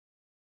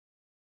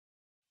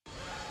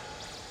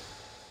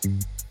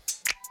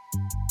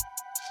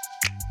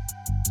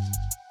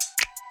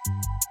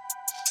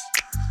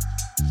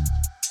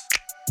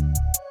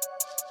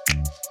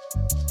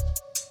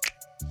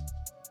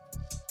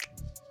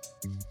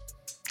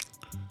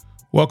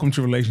Welcome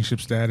to Relationship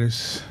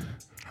Status.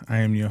 I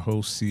am your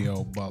host,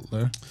 CL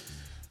Butler.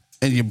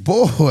 And your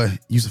boy,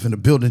 Yusuf in the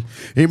building.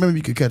 Hey, remember,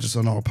 you can catch us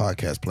on all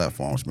podcast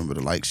platforms. Remember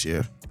to like,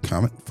 share,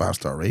 comment,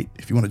 5-star rate.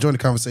 If you want to join the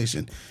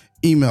conversation,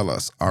 email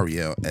us,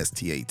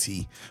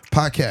 RELSTAT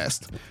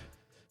podcast.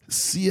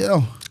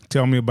 CL.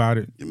 Tell me about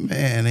it.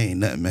 Man, ain't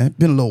nothing, man.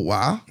 Been a little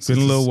while. Been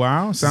a little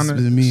while. Sounded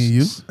me and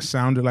you.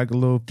 Sounded like a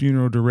little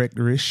funeral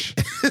director-ish.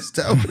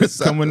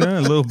 Coming in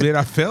a little bit.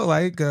 I felt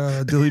like,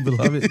 dearly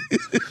beloved,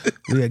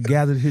 we are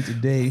gathered here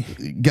today.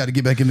 Got to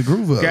get back in the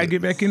groove. Got to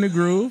get back in the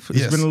groove.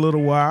 It's been a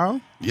little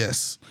while.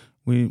 Yes.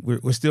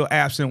 We're still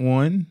absent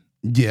one.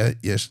 Yeah,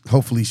 yes.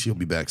 Hopefully she'll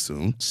be back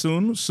soon.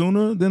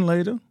 Sooner than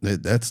later.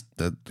 That's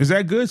Is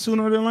that good?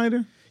 Sooner than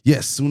later?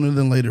 Yes, sooner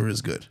than later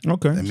is good.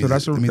 Okay, that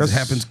means, so it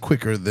happens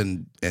quicker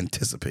than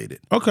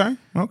anticipated. Okay.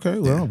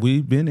 Well,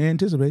 we've been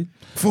anticipating,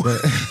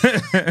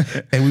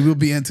 and we will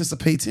be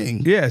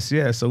anticipating. Yes.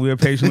 So we are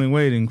patiently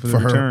waiting for the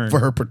return for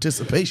her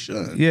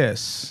participation.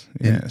 Yes.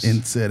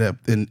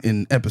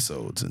 In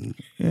episodes and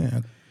yeah.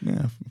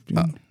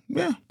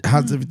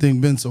 How's everything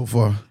been so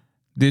far?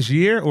 This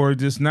year or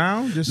just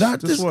now? Just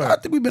what? I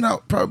think we've been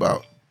out probably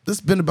about.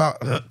 It's been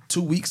about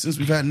 2 weeks since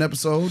we've had an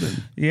episode.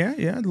 And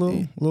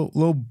a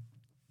little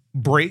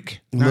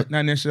break, not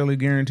necessarily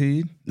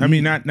guaranteed. I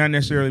mean, not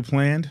necessarily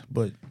planned,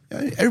 but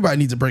everybody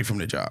needs a break from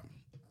their job.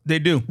 They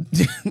do.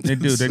 They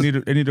do.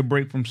 They need a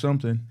break from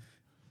something.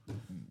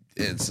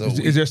 And so,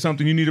 is there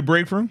something you need a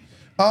break from?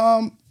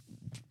 Oh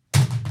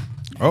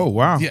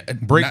wow! Yeah,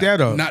 that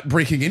up. Not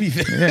breaking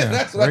anything. Yeah,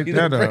 that's what I need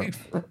a break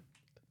from.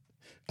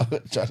 I'm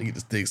trying to get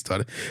this thing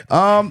started.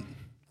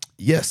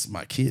 Yes,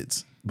 my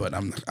kids, but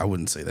I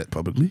wouldn't say that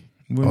publicly.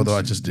 Although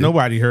I just did.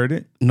 Nobody heard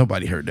it.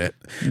 Nobody heard that.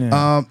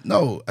 Yeah.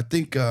 No, I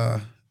think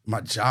my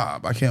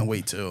job, I can't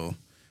wait till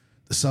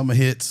the summer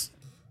hits.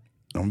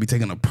 I'm going to be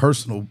taking a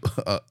personal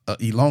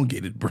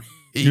elongated break.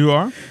 You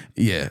are?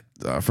 Yeah,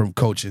 from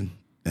coaching.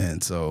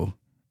 And so,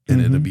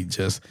 it'll be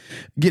just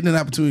getting an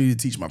opportunity to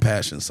teach my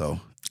passion. So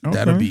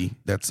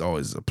that's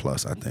always a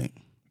plus, I think.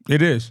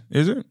 It is.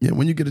 Is it? Yeah,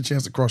 when you get a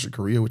chance to cross your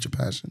career with your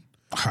passion.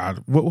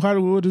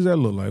 What does that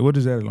look like? What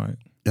is that like?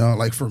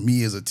 Like for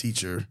me as a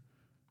teacher,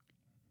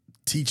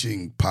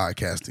 teaching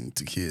podcasting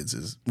to kids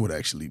is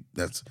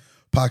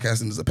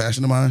podcasting is a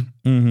passion of mine.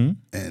 Mm-hmm.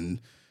 And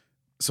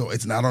so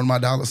it's not on my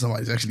dollar.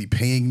 Somebody's actually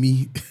paying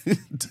me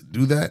to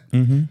do that.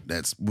 Mm-hmm.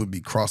 That would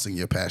be crossing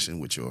your passion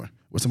with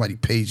somebody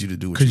pays you to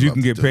do what you love to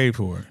do. Because you can get paid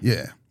for it.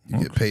 Yeah. You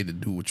get paid to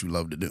do what you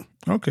love to do.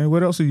 Okay.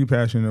 What else are you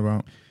passionate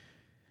about?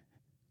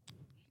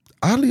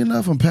 Oddly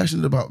enough, I'm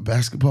passionate about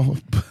basketball.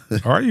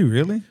 Are you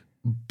really?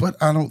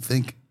 But I don't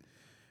think,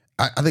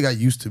 I think I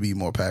used to be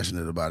more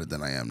passionate about it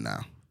than I am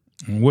now.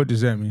 What does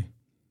that mean?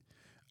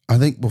 I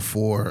think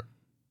before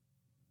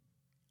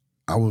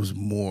I was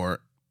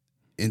more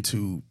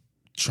into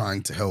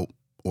trying to help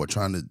or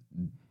trying to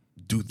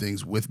do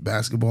things with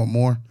basketball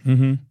more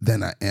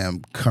than I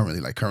am currently.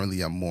 Like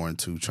currently I'm more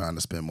into trying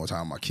to spend more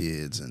time with my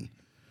kids and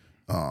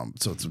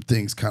so some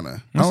things kind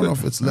of, I don't know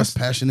if it's less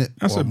passionate.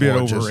 That's or a bit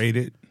more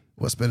overrated.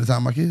 Spending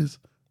time with my kids?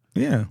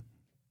 Yeah.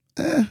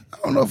 I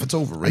don't know if it's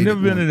overrated.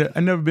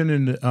 I've never been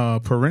in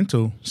the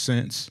parental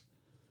sense,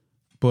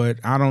 but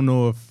I don't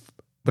know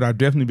but I've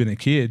definitely been a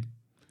kid.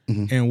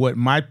 Mm-hmm. And what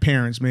my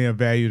parents may have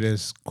valued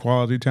as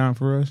quality time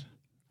for us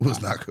was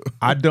not good.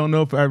 I don't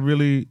know if I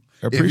really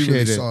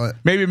appreciated it.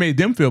 Maybe it made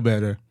them feel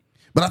better.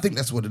 But I think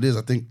that's what it is.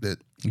 I think that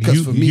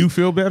you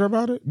feel better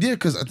about it? Yeah,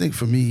 because I think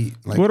for me,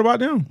 like, what about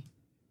them?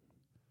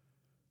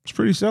 It's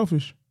pretty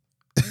selfish.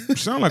 You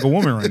sound like a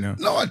woman right now.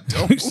 No, I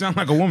don't. You sound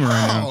like a woman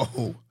right now.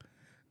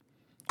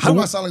 How do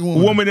I sound like a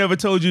woman? A woman ever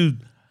told you,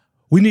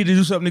 we need to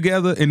do something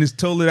together, and it's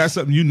totally that's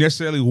something you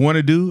necessarily want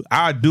to do.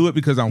 I do it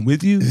because I'm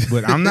with you,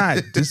 but I'm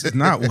not. This is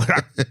not what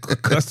I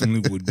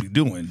customly would be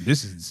doing.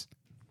 This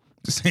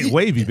ain't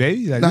wavy,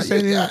 baby. Like,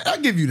 I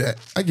give you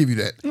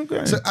that.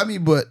 Okay. So, I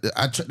mean, but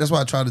that's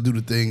why I try to do the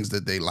things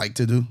that they like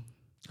to do.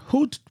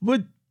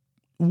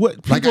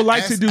 What people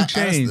like to do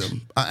change.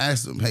 I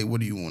ask them, hey, what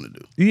do you want to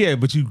do? Yeah,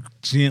 but you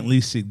gently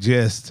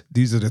suggest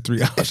these are the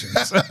three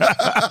options.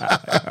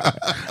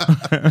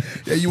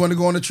 Yeah, you want to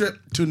go on a trip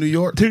to New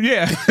York?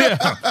 Yeah,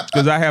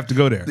 because I have to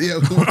go there. Yeah,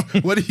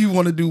 what do you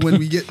want to do when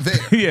we get there?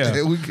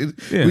 Yeah, we could.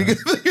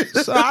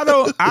 So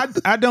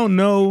I don't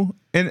know,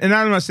 and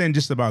I'm not saying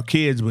just about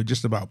kids, but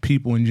just about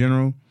people in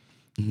general.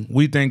 Mm-hmm.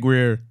 We think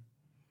we're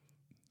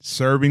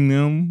serving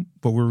them,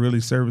 but we're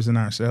really servicing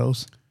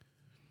ourselves.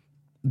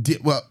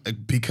 Well,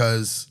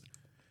 because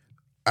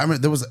I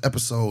remember there was an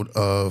episode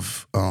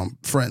of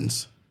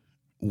Friends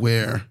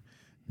where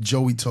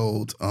Joey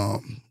told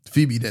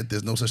Phoebe that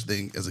there's no such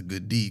thing as a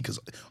good deed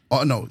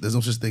there's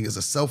no such thing as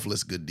a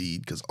selfless good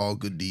deed because all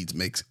good deeds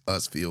makes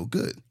us feel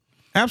good.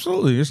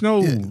 Absolutely. It's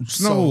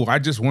no, I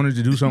just wanted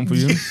to do something for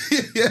you.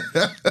 Yeah.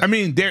 I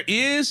mean,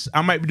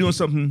 I might be doing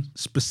something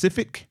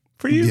specific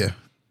for you. Yeah.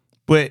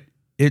 But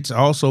it's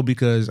also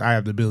because I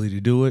have the ability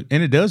to do it,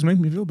 and it does make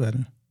me feel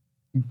better.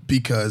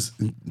 Because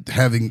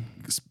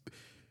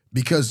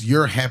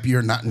you're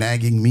happier not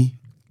nagging me.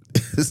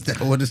 Is that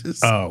what it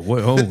is? Oh,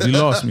 you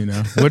lost me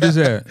now. What is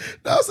that?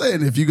 I was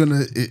saying if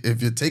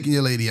you're taking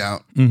your lady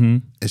out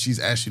and she's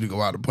asked you to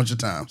go out a bunch of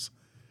times.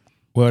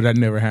 Well, that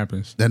never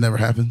happens. That never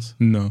happens?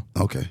 No.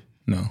 Okay.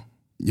 No.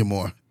 You're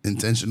more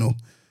intentional.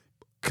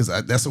 Because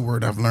that's a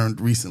word I've learned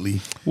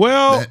recently.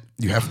 Well, that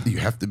you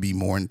have to be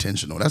more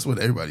intentional. That's what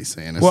everybody's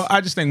saying. Well,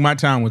 I just think my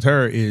time with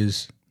her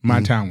is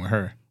my time with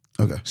her.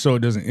 Okay. So it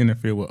doesn't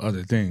interfere with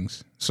other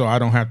things. So I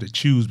don't have to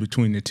choose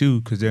between the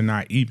two because they're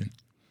not even.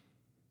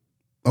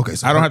 Okay.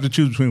 So I don't have to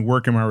choose between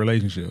work and my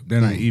relationship. They're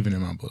not even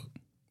in my book.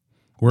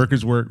 Work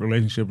is work.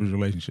 Relationship is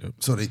relationship.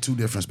 So they're two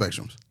different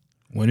spectrums.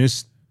 When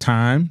it's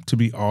time to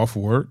be off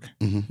work,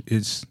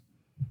 it's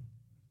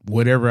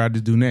whatever I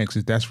do next.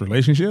 If that's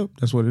relationship,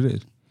 that's what it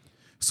is.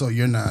 So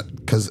you're not,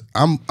 because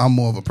I'm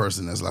more of a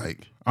person that's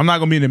like, I'm not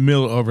gonna be in the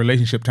middle of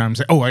relationship time and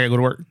say, oh, I gotta go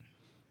to work.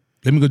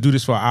 Let me go do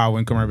this for an hour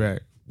and come right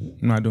back.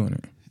 I'm not doing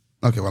it.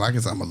 Okay, well, I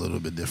guess I'm a little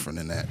bit different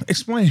in that.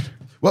 Explain.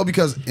 Well,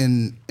 because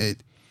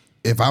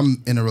if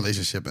I'm in a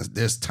relationship,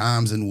 there's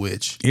times in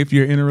which, if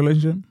you're in a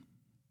relationship,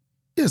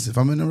 yes, if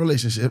I'm in a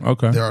relationship,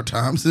 okay, there are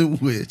times in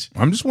which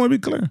I'm just want to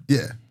be clear.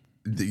 Yeah,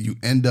 you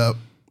end up,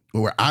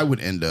 or where I would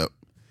end up.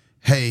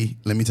 Hey,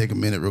 let me take a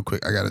minute real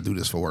quick. I got to do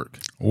this for work.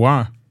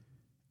 Why?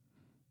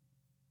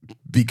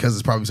 Because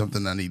it's probably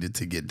something I needed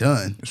to get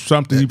done.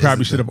 Something you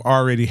probably should have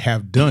already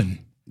have done.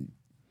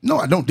 No,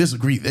 I don't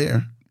disagree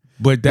there.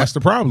 But that's the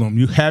problem.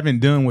 You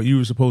haven't done what you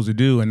were supposed to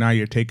do, and now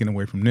you're taking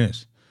away from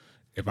this.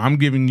 If I'm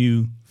giving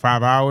you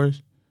 5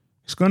 hours,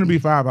 it's going to be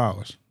 5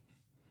 hours.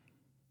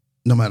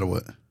 No matter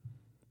what.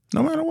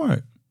 No matter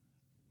what.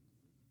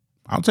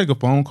 I'll take a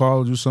phone call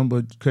or do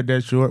something, but cut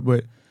that short.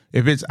 But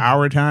if it's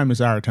our time,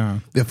 it's our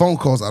time. The phone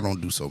calls, I don't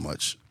do so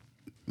much.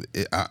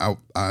 I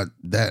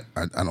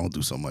don't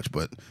do so much.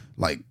 But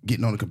like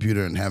getting on the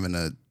computer and having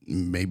to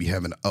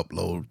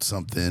upload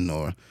something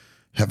or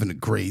having to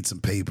grade some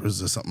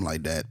papers or something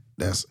like that.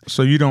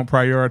 So you don't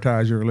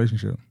prioritize your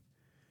relationship.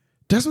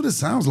 That's what it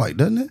sounds like,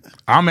 doesn't it?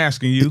 I'm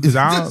asking you because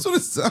that's what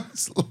it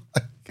sounds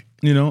like.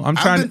 You know,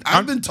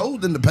 I've been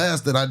told in the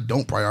past that I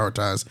don't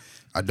prioritize.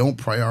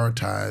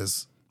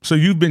 So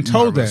you've been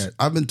told that.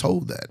 I've been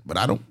told that, but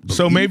I don't.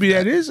 So maybe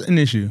that is an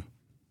issue.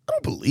 I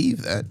don't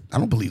believe that. I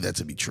don't believe that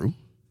to be true.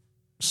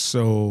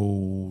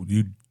 So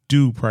you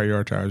do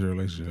prioritize your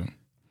relationship.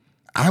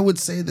 I would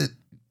say that.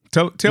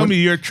 Tell me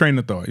your train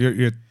of thought.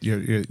 Your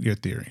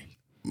theory.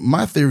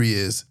 My theory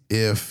is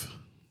if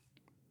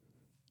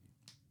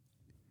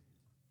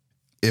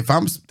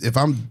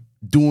I'm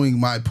doing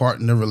my part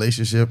in the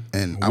relationship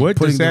and I'm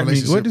putting the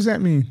relationship. What does that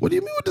mean? What do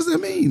you mean? What does that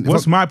mean?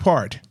 What's my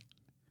part?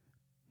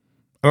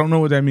 I don't know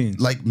what that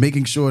means. Like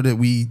making sure that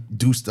we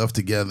do stuff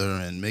together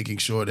and making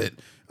sure that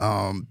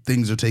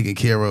things are taken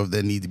care of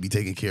that need to be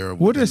taken care of.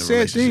 What are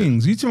said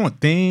things? You talking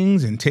about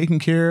things and taking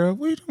care of?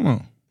 What are you talking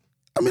about?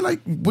 I mean, like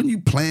when you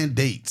plan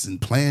dates and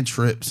plan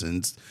trips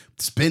and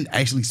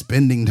actually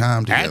spending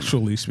time together.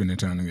 Actually spending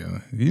time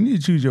together. You need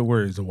to choose your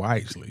words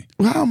wisely.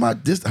 Well, how am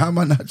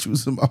I not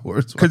choosing my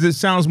words? Because it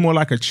sounds more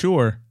like a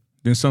chore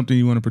than something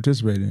you want to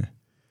participate in.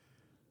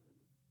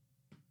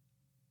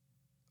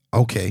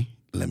 Okay,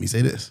 let me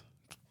say this.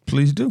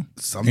 Please do.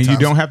 Sometimes, and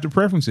you don't have to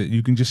preference it.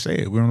 You can just say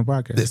it. We're on a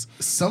podcast.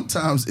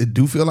 Sometimes it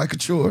do feel like a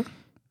chore.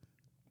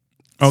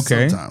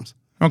 Okay. Sometimes.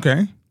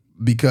 Okay.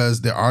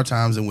 Because there are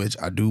times in which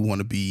I do want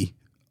to be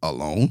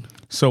alone.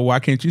 So why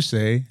can't you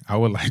say, I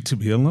would like to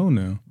be alone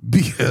now?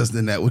 Because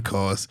then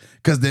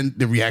then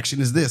the reaction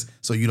is this.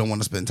 So you don't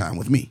want to spend time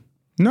with me.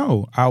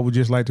 No, I would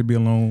just like to be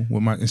alone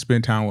and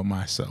spend time with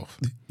myself.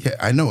 Yeah,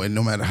 I know. And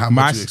no matter how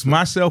much you expect,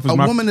 myself is a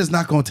woman is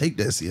not going to take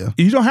this, yeah.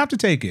 You don't have to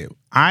take it.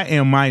 I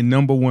am my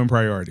number one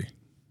priority.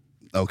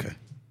 Okay.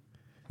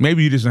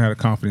 Maybe you just don't have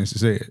the confidence to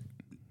say it.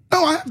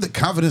 No, I have the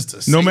confidence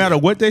to say it. No matter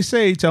what they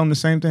say, tell them the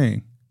same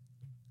thing.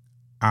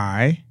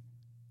 I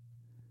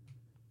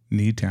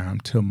need time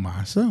to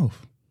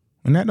myself.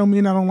 And that don't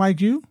mean I don't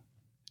like you.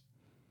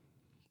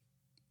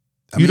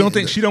 You don't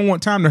think she don't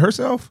want time to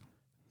herself?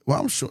 Well,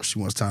 I'm sure she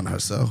wants time to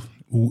herself.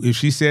 If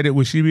she said it,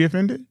 would she be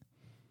offended?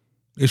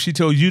 If she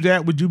told you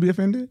that, would you be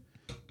offended?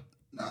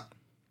 No.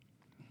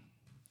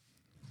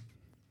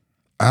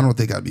 I don't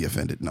think I'd be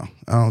offended. No.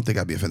 I don't think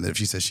I'd be offended if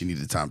she said she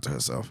needed time to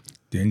herself.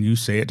 Then you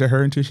say it to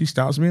her until she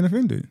stops being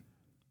offended.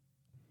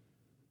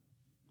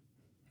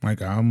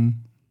 Like, I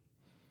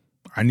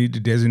need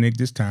to designate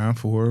this time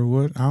for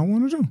what I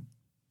want to do.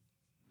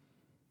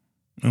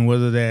 And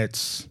whether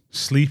that's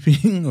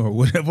sleeping or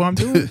whatever I'm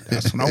doing,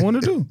 that's what I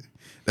want to do.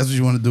 That's what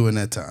you want to do in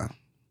that time.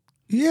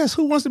 Yes,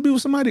 who wants to be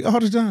with somebody all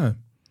the time?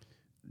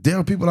 There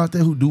are people out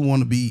there who do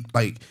want to be,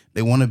 like,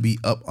 they want to be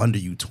up under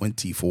you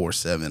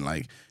 24/7.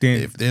 Like,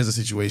 then, if there's a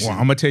situation. Well,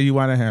 I'm going to tell you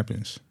why that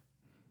happens.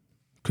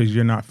 Because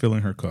you're not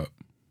filling her cup.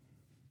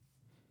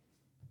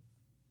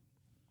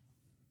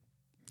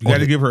 You got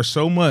to give her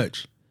so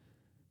much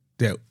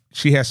that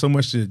she has so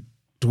much to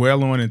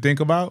dwell on and think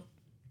about.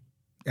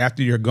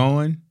 After you're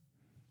gone,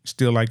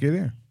 still like you're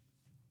there.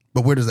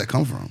 But where does that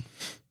come from?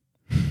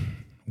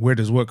 Where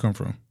does what come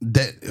from?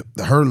 That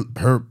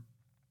her.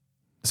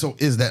 So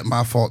is that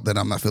my fault that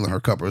I'm not filling her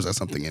cup, or is that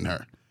something in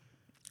her?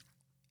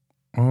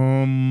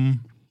 From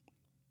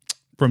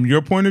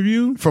your point of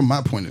view, From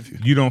my point of view,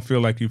 you don't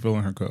feel like you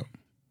filling her cup.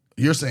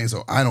 you're saying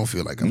so. I don't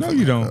feel like I'm. No, filling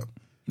you her don't. cup.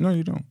 No,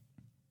 you don't.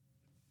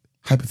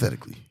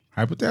 Hypothetically.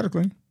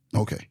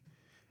 Okay.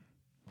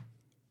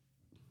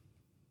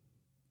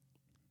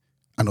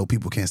 I know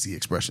people can't see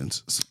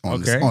expressions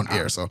on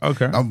air, so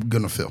I'm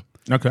gonna feel.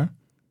 Okay.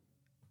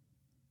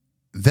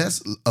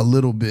 That's a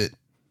little bit.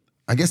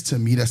 I guess to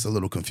me that's a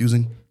little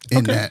confusing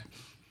in that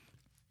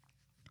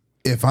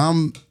if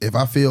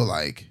I feel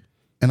like,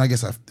 and I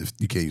guess if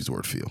you can't use the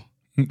word feel,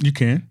 you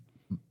can.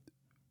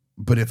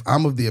 But if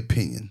I'm of the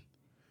opinion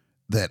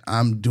that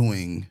I'm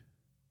doing,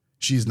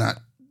 she has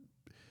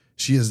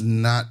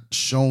not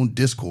shown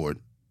discord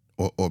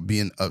or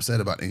being upset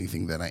about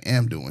anything that I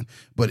am doing,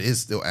 but is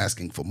still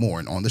asking for more.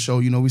 And on the show,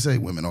 we say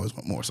women always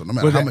want more. So no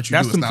matter how much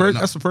you do, it's not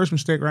enough. That's the first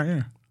mistake right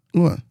here.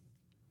 What?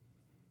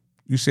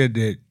 You said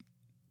that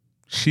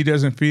she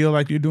doesn't feel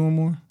like you're doing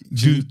more?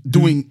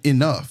 Doing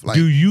enough. Like,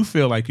 do you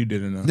feel like you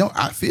did enough? No,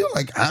 I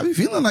be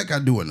feeling like I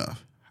do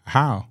enough.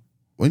 How?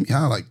 What do you mean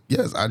how? Like,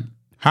 yes, I.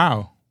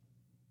 How?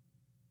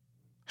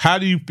 How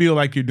do you feel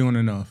like you're doing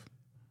enough?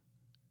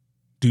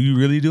 Do you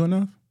really do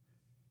enough?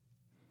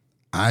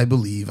 I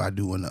believe I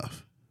do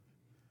enough.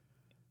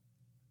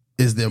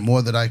 Is there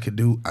more that I could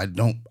do? I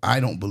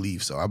don't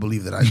believe so. I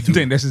believe that I do. You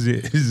think this is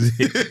it? This is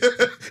it?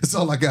 That's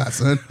all I got,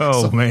 son.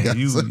 Oh, man.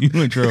 You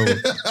in trouble.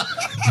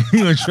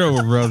 You in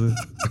trouble, brother.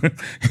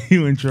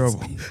 You in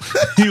trouble.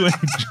 You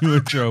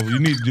in trouble. You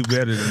need to do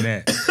better than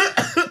that.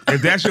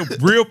 If that's your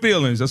real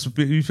feelings,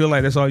 you feel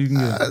like that's all you can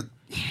get.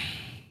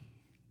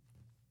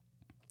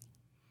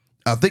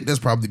 I think that's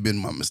probably been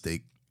my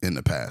mistake in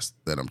the past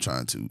that I'm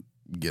trying to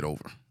get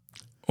over.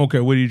 Okay,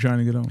 what are you trying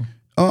to get over?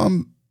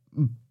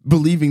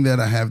 Believing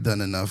that I have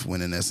done enough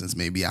when in essence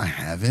maybe I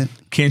haven't.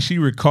 Can she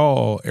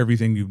recall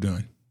everything you've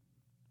done?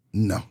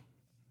 No.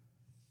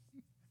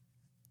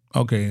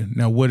 Okay,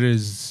 now what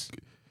does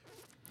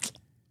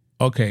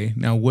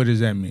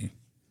that mean?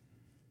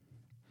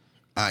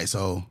 All right,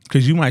 so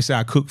because you might say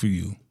I cook for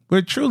you,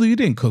 but truly you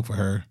didn't cook for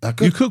her.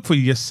 You cook for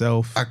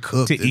yourself. I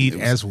cooked to eat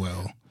as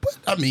well. But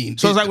I mean,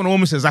 so it's like when a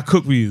woman says I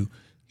cook for you,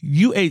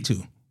 you ate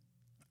too.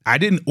 I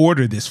didn't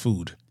order this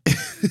food.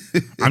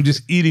 I'm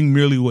just eating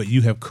merely what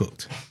you have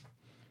cooked.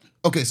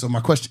 Okay, so my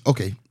question.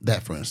 Okay,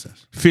 that for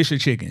instance, fish or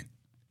chicken,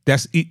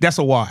 that's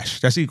a wash.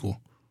 That's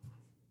equal.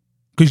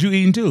 Because you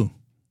eating too.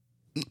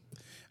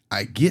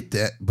 I get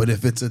that, but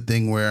if it's a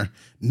thing where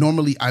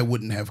normally I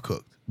wouldn't have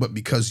cooked, but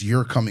because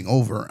you're coming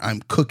over,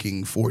 I'm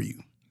cooking for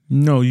you.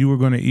 No, you were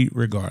going to eat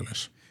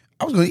regardless.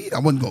 I was going to eat. I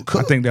wasn't going to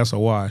cook. I think that's a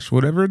wash,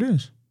 whatever it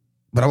is.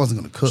 But I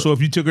wasn't going to cook. So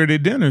if you took her to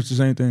dinner, it's the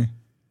same thing.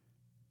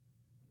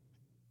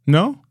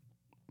 No?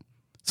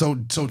 So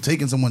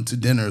taking someone to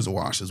dinner is a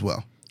wash as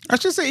well. I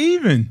should say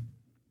even.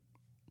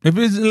 If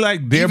it's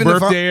like their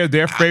birthday or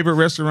their favorite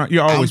restaurant,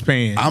 you're always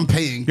paying. I'm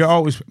paying. You're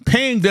always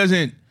paying.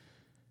 Doesn't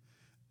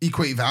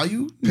equate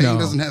value. Paying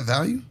doesn't have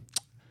value.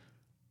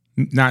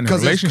 Not in a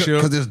relationship.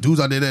 Because there's dudes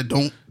out there that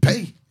don't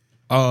pay.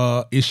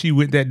 Is she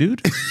with that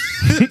dude?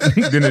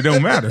 Then it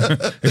don't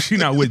matter. If she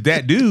not with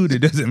that dude, it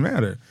doesn't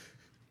matter.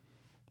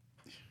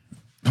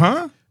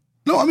 Huh?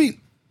 No, I mean,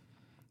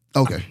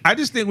 okay. I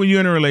just think when you're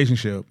in a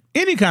relationship,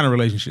 any kind of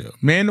relationship,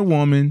 man to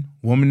woman,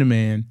 woman to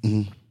man,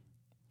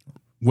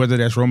 whether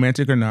that's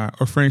romantic or not,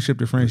 or friendship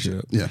to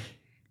friendship, yeah,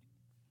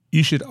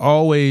 you should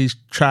always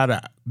try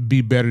to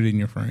be better than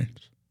your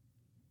friends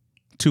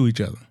to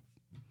each other.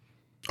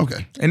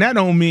 Okay. And that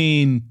don't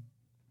mean,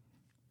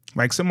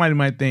 like somebody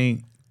might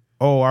think,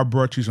 oh, I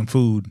brought you some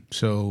food,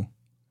 so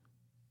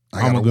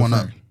I'm a good one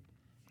up.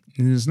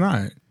 It's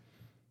not.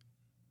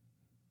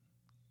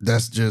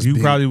 That's just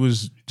you probably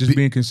was just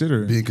being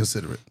considerate. Being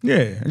considerate.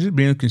 Yeah, just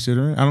being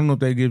considerate. I don't know if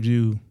that gives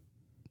you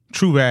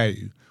true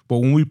value. But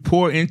when we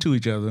pour into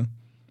each other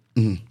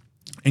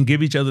and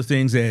give each other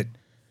things that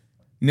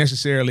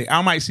necessarily,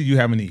 I might see you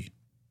have a need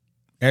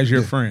as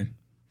your friend.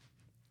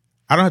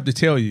 I don't have to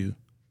tell you,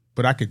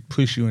 but I could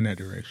push you in that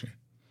direction.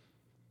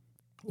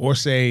 Or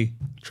say,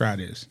 try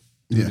this,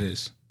 do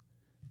this.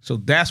 So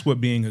that's what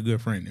being a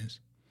good friend is.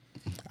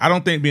 I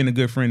don't think being a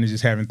good friend is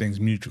just having things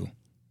mutual.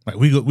 Like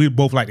we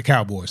both like the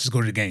Cowboys. Let's go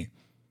to the game.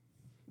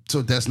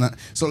 So that's not.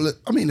 So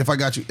I mean, if I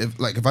got you,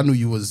 if I knew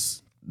you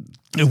was,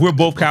 if we're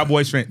both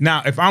Cowboys fans.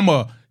 Now, if I'm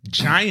a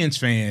Giants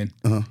fan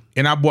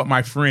and I bought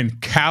my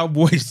friend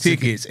Cowboys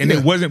tickets and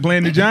it wasn't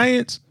playing the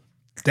Giants,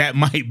 that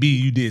might be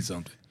you did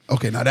something.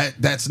 Okay, now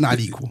that's not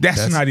equal.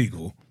 That's not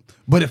equal.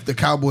 But if the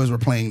Cowboys were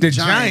playing the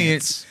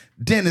Giants,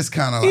 then it's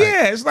kind of like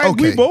it's like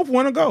we both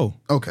want to go.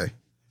 Okay.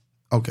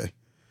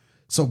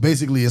 So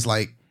basically, it's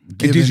like.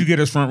 Did you get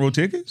us front row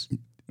tickets?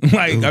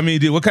 Like, I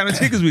mean, what kind of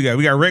tickets we got?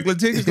 We got regular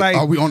tickets. Like,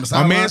 are we on the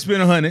sideline? My man spent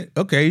 100.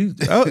 Okay,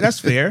 that's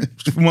fair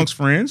amongst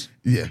friends.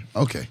 Yeah.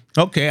 Okay.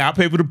 Okay, I'll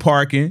pay for the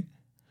parking.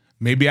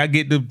 Maybe I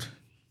get the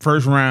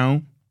first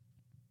round.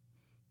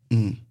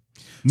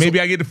 Maybe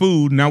I get the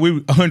food. Now we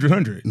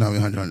 100. No, we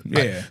 100. Yeah.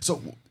 Right.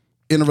 So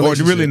in a Or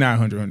relationship, really not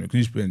 100 because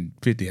you spend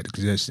 50 at the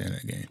concession stand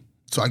that game.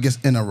 So I guess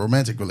in a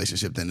romantic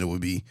relationship, then it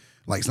would be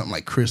like something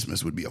like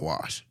Christmas would be a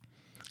wash.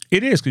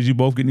 It is because you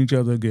both getting each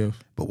other a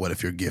gift. But what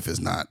if your gift is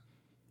not?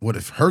 What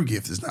if her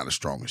gift is not as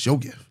strong as your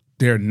gift?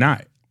 They're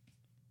not.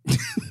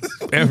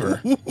 Ever.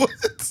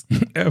 What?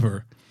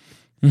 Ever.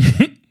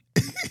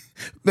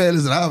 Man,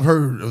 listen, I've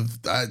heard of.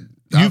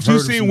 You've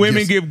seen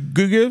women give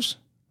good gifts?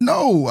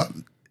 No.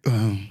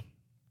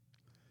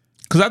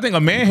 Because I think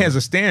a man has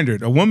a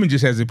standard. A woman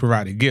just has to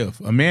provide a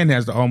gift. A man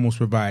has to almost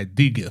provide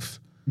the gift.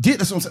 Yeah,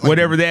 that's what I'm saying. Like,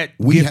 whatever that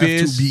we gift have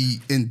is. to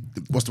be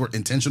what's the word?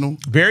 Intentional.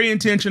 Very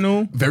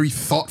intentional. Very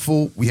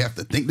thoughtful. We have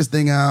to think this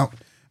thing out.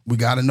 We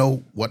got to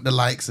know what the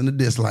likes and the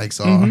dislikes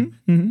are.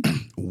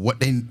 What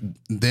they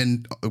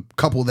then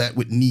couple that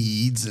with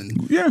needs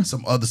and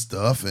some other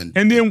stuff, and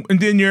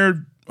then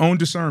your own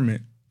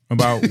discernment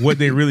about what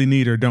they really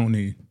need or don't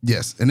need.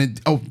 Yes, and then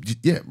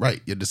right.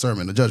 Your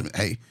discernment, the judgment.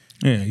 Hey,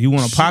 you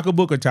want a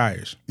pocketbook or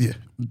tires? Yeah,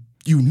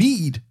 you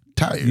need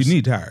tires. You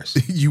need tires.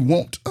 You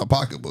want a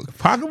pocketbook.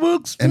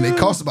 Pocketbooks? And they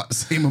cost about the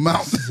same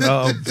amount.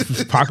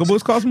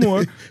 Pocketbooks cost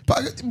more.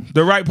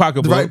 The right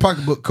pocketbook. The right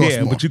pocketbook costs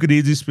more. Yeah, but you could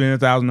easily spend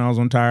 $1,000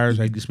 on tires.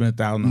 Like you spend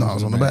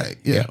 $1,000 on the bag.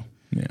 Yeah.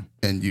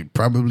 And you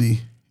probably,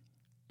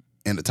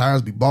 and the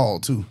tires be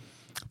bald too.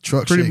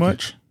 Truck Pretty shaking.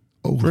 much.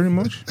 Oh. Pretty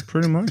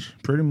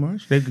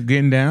much. They could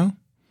get down.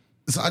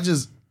 So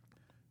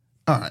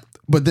all right.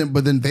 But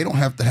then they don't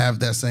have to have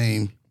that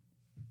same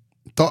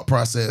thought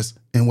process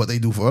in what they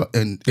do for us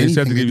and they just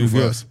have anything to they give do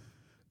you for a us.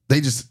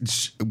 They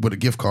just with a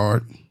gift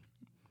card.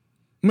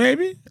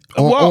 Maybe.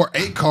 Or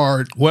a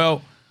card.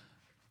 Well,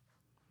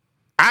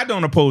 I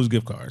don't oppose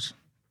gift cards.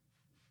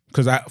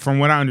 Because from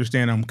what I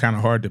understand, I'm kind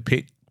of hard to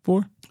pick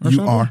for. You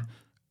something. are.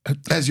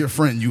 As your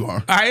friend, you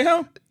are. I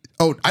am?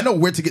 Oh, I know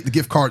where to get the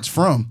gift cards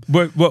from.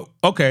 But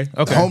okay.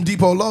 Home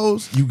Depot,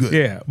 Lowe's, you good.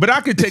 Yeah, but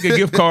I could take a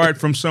gift card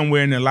from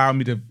somewhere and allow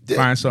me to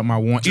find something I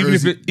want.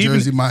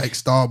 Jersey Mike,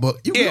 Starbucks,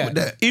 you good with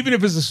that. Even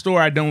if it's a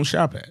store I don't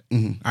shop at,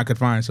 I could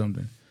find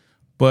something.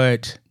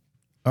 But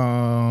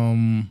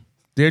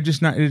they're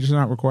just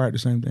not required the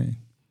same thing.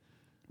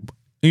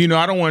 You know,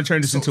 I don't want to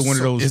turn this into one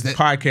of those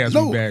podcasts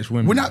we bash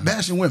women. We're not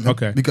bashing women.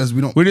 Okay. Because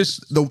we don't. We're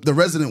just the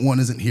resident one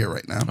isn't here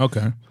right now.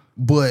 Okay.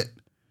 But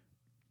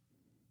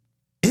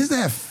is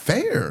that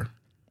fair?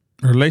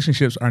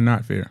 Relationships are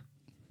not fair.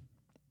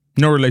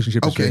 No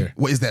relationship is fair.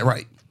 Well, is that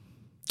right?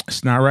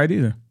 It's not right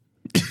either.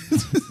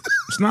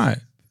 It's not.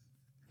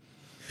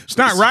 It's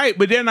not right,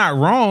 but they're not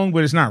wrong,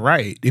 but it's not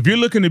right. If you're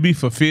looking to be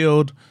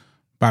fulfilled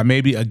by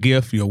maybe a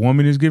gift your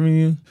woman is giving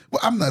you.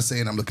 Well, I'm not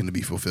saying I'm looking to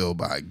be fulfilled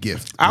by a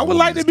gift. I would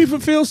like to be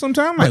fulfilled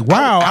sometime. Like,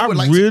 wow, I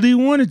really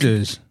wanted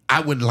this. I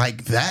would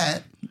like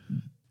that.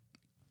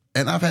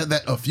 And I've had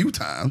that a few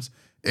times.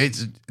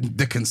 It's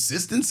the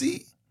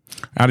consistency.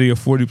 Out of your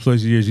 40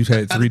 plus years, you've had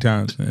it 3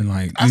 times, and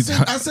like I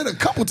said a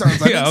couple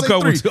times. I didn't say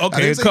 3.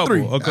 Okay, a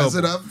couple. I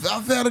said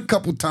I've had a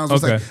couple times. I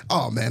was like,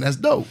 oh man, that's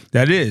dope.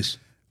 That is.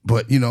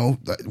 But you know,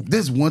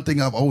 this one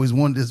thing I've always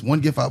wanted. This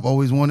one gift I've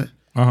always wanted.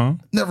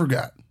 Never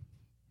got.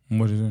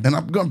 What is it? And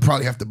I'm gonna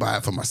probably have to buy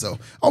it for myself.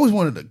 I always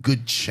wanted a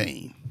good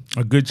chain.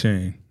 A good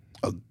chain.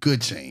 A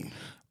good chain.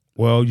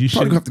 Well, you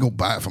shouldn't have to go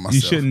buy it for myself.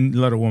 You shouldn't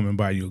let a woman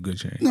buy you a good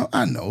chain. No,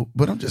 I know,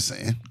 but I'm just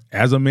saying.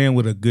 As a man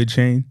with a good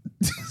chain,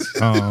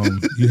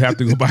 you have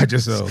to go buy it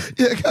yourself.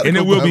 Yeah, and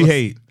it will be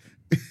hate.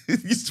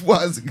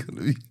 Why is it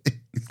gonna be hate?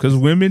 Because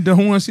women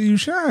don't want to see you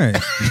shine.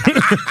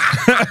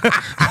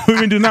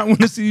 Women do not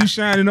want to see you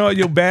shine in all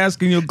your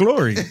bask and your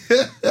glory.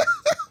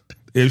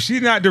 If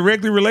she's not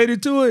directly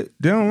related to it,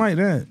 they don't like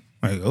that.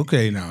 Like,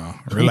 okay, now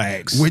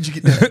relax. Where'd you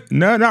get that?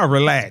 No,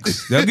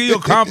 relax. They'll give you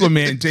a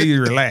compliment and tell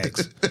you to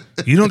relax.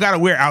 You don't got to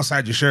wear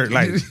outside your shirt.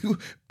 Like,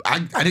 I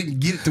didn't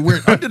get it to wear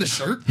it under the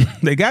shirt.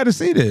 They got to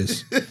see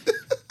this.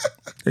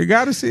 They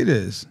got to see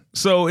this.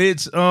 So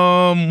it's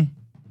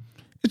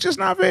just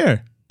not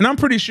fair. And I'm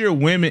pretty sure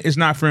it's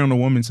not fair on the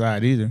woman's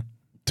side either.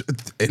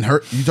 And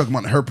you talking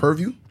about her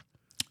purview?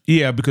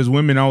 Yeah, because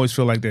women always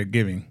feel like they're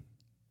giving.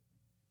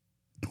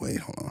 Wait,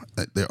 hold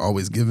on. They're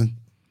always giving?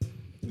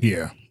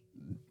 Yeah.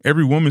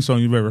 Every woman song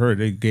you've ever heard,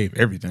 they gave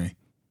everything.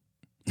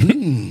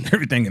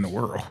 Everything in the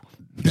world.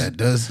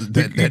 That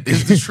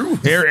is the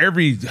truth.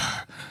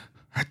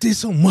 I did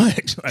so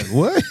much. Like,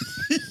 what?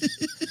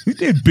 You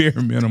did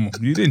bare minimum.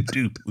 You didn't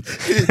do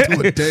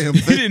a damn thing.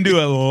 You didn't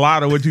do a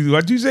lot of what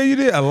you say you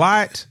did? A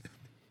lot?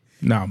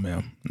 No,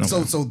 ma'am. No,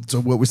 so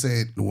what we're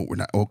saying, we're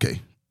not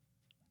okay.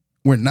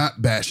 We're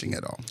not bashing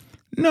at all.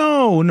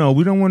 No,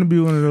 we don't want to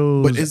be one of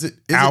those but is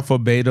alpha,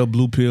 beta,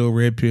 blue pill,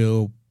 red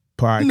pill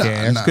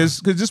podcast.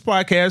 Because this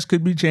podcast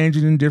could be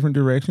changing in different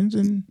directions,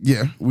 and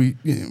we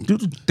do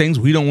things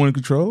we don't want to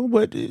control.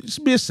 But it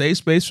should be a safe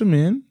space for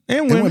men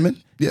and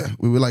women. Yeah,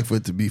 we would like for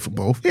it to be for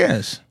both.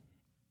 Yes.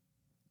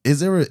 Is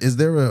there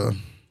a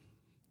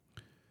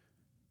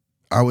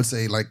I would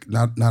say like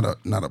not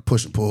a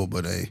push and pull,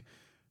 but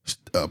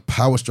a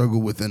power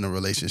struggle within a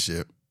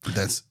relationship.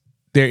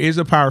 There is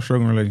a power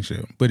struggle in a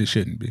relationship, but it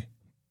shouldn't be.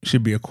 It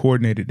should be a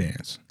coordinated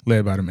dance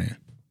led by the man.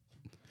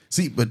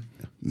 See, but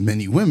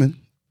many women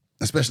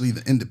especially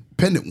the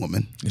independent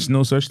woman. It's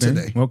no such thing.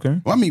 Today. Okay.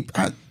 Well, I mean,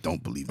 I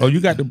don't believe that. Oh, you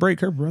got to break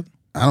her, brother.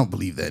 I don't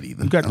believe that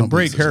either. You got to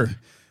break her.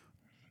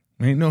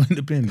 Ain't no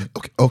independent.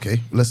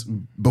 Okay.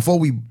 Before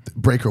we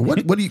break her,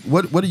 what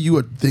do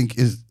you think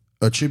is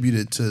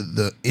attributed to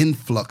the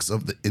influx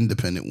of the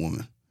independent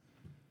woman?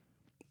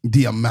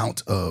 The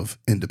amount of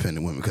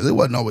independent women, because it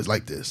wasn't always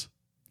like this.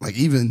 Like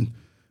even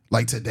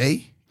like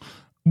today.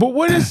 But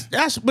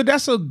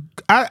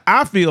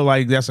I feel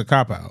like that's a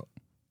cop out.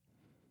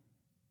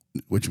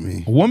 What you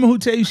mean? A woman who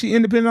tell you she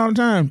independent all the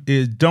time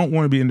don't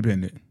want to be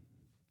independent.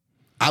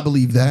 I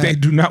believe that. They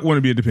do not want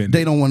to be independent.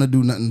 They don't want to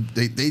do nothing.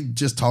 They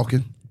just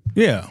talking.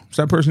 Yeah.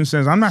 So that person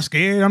says, I'm not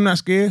scared. I'm not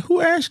scared.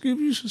 Who asked you if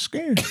you should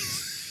scared?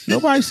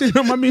 Nobody said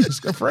I'm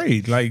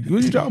afraid. Like,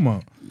 what are you talking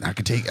about?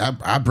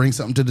 I bring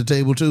something to the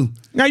table too.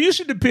 Now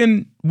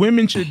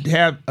women should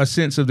have a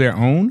sense of their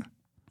own,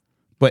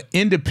 but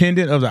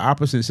independent of the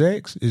opposite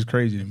sex is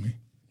crazy to me.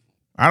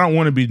 I don't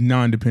want to be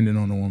non-dependent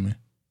on a woman.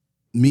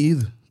 Me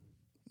either.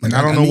 Like,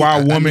 I don't know why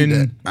a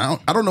woman. I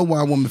don't know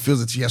why a woman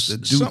feels that she has to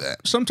do that.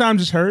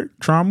 Sometimes it's hurt,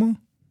 trauma.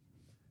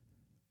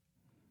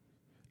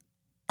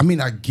 I mean,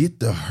 I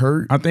get the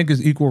hurt. I think it's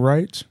equal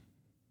rights.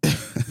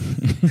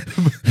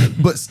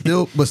 but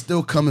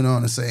still coming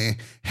on and saying,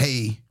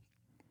 hey,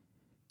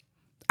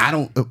 I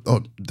don't,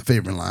 the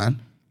favorite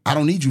line, I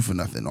don't need you for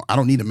nothing. Or I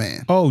don't need a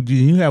man. Oh,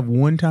 you have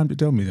one time to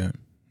tell me that.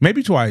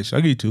 Maybe twice. I'll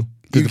give you two.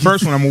 The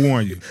first one, I'm going to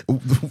warn you.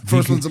 The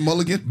first one's a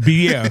mulligan?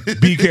 Be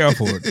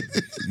careful.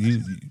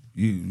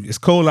 It's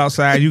cold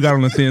outside. You got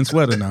on a thin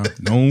sweater now.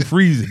 Don't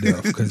freeze it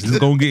though, because it's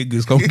gonna get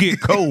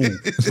cold.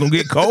 It's gonna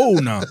get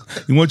cold now.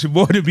 You want your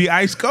boy to be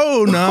ice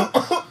cold now.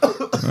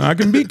 I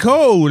can be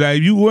cold.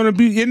 You want to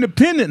be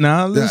independent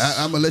now.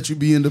 I'm gonna let you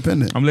be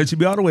independent. I'm gonna let you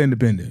be all the way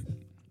independent.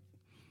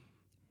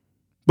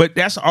 But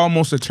that's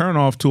almost a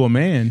turnoff to a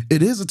man.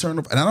 It is a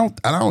turnoff, and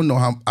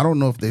I don't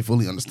know if they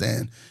fully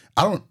understand.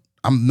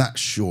 I'm not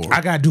sure. I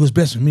gotta do what's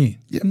best for me.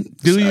 Yeah,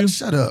 you?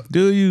 Shut up.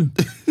 Do you?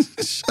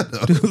 Shut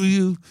up. Do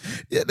you?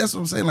 Yeah, that's what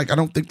I'm saying. Like, I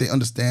don't think they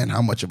understand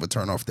how much of a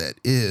turnoff that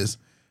is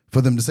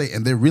for them to say,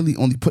 and they're really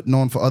only putting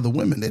on for other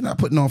women. They're not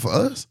putting on for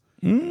us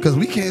because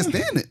we can't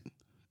stand it.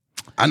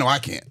 I know I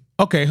can't.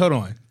 Okay, hold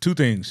on. Two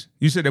things.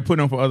 You said they're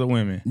putting on for other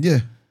women. Yeah.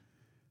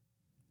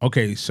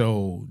 Okay,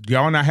 so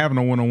y'all not having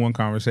a one-on-one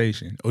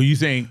conversation, or you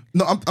think?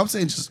 No, I'm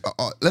saying just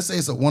let's say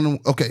it's a on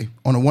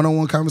a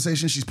one-on-one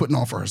conversation, she's putting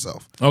on for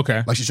herself.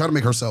 Okay, like she's trying to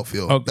make herself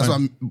feel. Okay. That's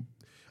why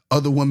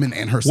other women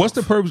and herself. What's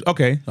the purpose?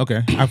 Okay,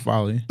 I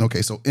follow you.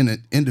 Okay, so in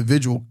an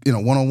individual,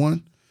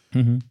 one-on-one,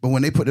 but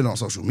when they put it on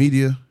social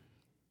media,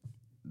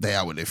 they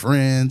out with their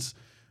friends.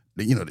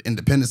 The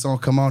independent song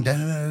come on.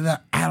 I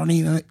don't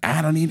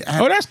need.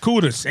 Oh, that's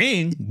cool to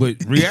sing,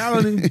 but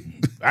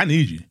reality, I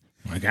need you.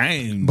 Like I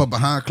ain't. But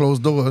behind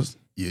closed doors,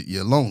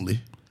 you're lonely.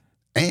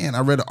 And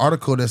I read an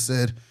article that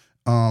said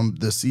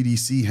the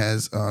CDC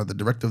has the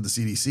director of the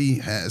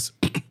CDC has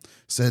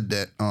said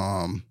that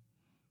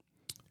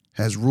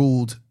has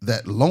ruled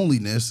that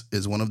loneliness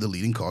is one of the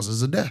leading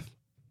causes of death.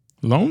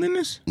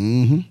 Loneliness?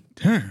 Mm-hmm.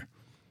 Damn.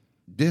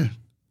 Yeah.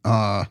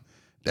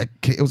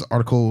 It was an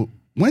article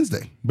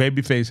Wednesday.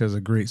 Babyface has a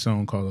great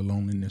song called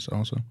 "Loneliness"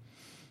 also.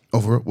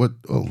 Over what?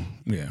 Oh,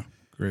 yeah.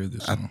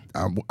 Good song.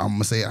 I'm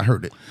gonna say I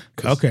heard it.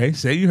 Okay,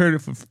 say you heard it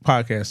for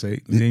podcast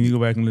sake, and then you go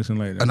back and listen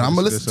later. And I'm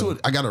gonna listen to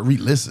it. I gotta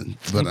re-listen,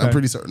 but I'm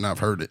pretty certain I've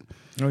heard it.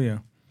 Oh yeah.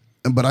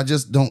 But I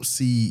just don't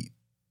see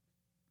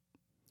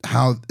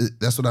how.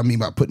 That's what I mean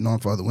by putting on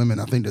for other women.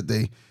 I think that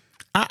they.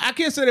 I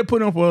can't say they're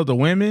putting on for other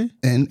women,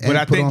 but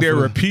I think they're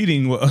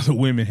repeating what other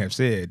women have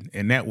said,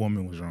 and that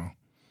woman was wrong.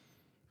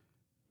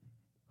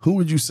 Who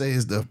would you say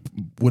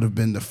would have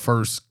been the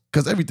first?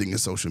 Because everything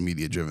is social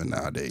media driven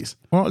nowadays.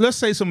 Well, let's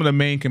say some of the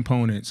main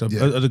components of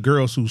the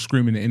girls who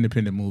screaming the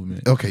independent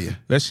movement. Okay, yeah.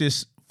 Let's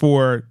just,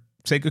 for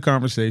sake of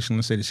conversation,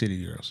 let's say the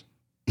City Girls.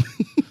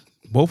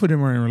 Both of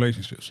them are in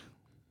relationships.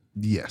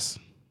 Yes.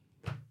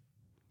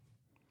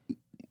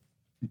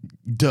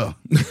 Duh.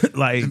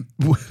 Like,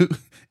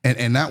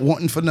 and not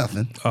wanting for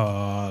nothing.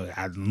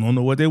 I don't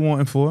know what they're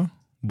wanting for,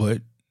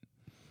 but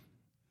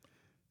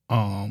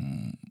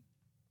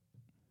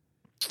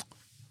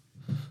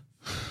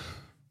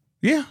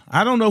yeah,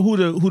 I don't know who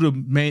the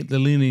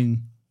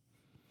leaning.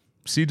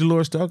 See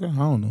Dolores Tucker? I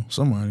don't know.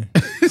 Somebody.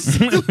 She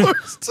did.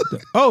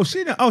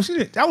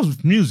 That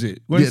was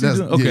music.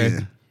 Okay. Yeah.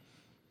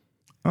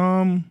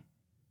 I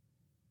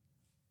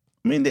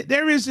mean,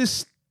 there is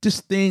this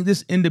thing,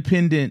 this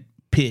independent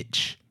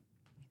pitch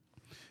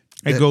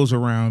that goes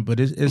around,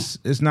 but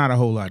it's not a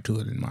whole lot to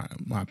it in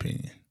my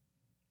opinion.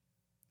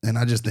 And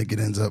I just think it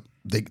ends up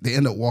they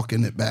end up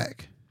walking it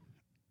back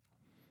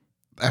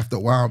after a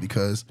while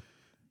because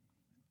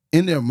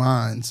in their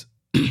minds,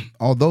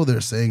 although they're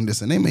saying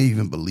this, and they may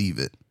even believe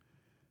it,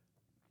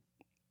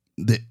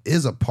 there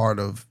is a part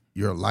of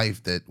your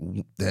life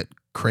that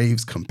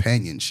craves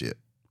companionship,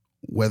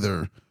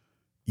 whether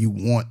you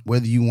want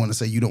to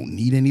say you don't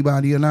need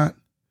anybody or not.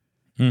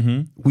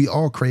 Mm-hmm. We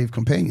all crave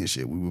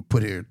companionship. We were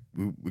put here.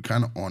 We're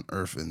kind of on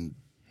Earth, and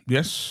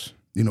yes,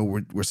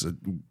 we're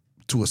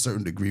to a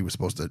certain degree we're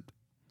supposed to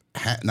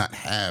not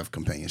have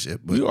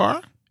companionship, but You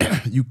are.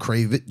 you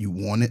crave it, you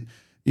want it,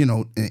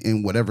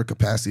 in whatever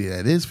capacity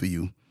that is for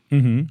you.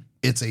 Mm-hmm.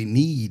 It's a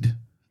need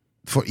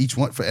for each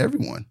one, for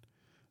everyone.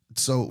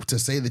 So to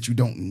say that you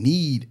don't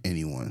need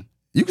anyone,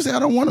 you can say, I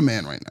don't want a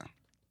man right now.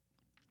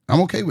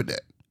 I'm okay with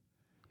that.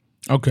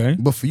 Okay.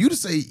 But for you to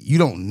say you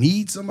don't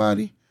need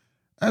somebody,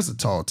 that's a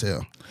tall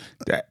tale.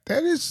 That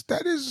is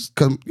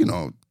Because,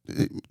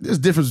 there's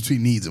a difference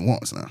between needs and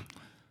wants now.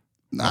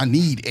 I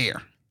need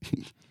air.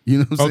 You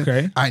know what I'm saying?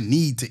 Okay. I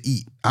need to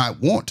eat. I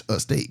want a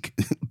steak,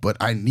 but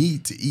I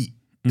need to eat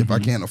if I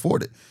can't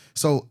afford it.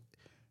 So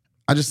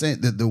I just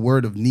saying that the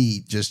word of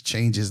need just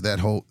changes that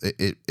whole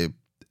it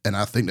and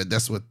I think that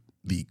that's what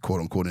the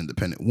quote unquote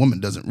independent woman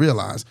doesn't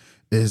realize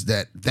is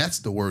that that's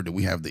the word that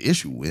we have the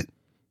issue with.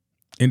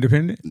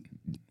 independent.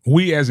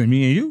 We as in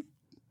me and you.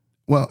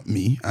 Well,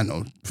 me, I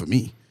know for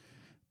me,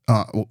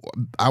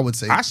 I would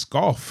say I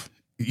scoff.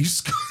 you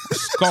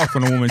Scoff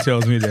when a woman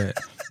tells me that.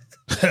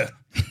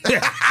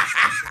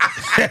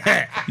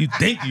 You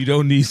think you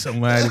don't need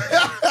somebody.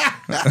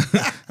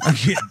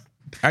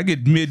 I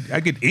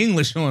get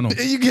English on them.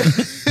 you get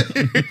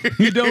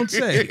You don't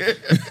say.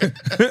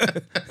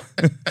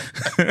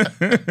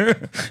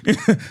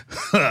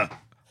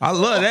 I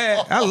love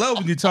that. I love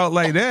when you talk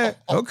like that.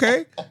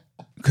 Okay.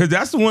 Because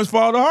that's the ones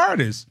fall the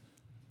hardest.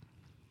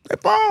 They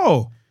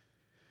fall.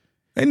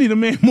 They need a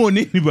man more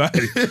than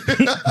anybody.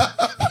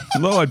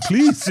 Lord,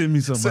 please send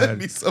me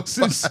somebody.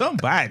 Send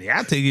somebody.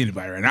 I'll take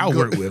anybody right now. I'll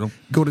work with them.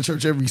 Go to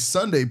church every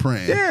Sunday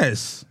praying.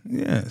 Yes.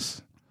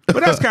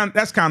 But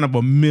that's kind of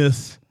a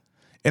myth.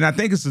 And I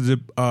think it's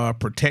a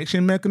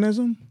protection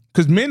mechanism.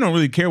 Because men don't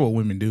really care what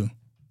women do.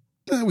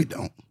 No, we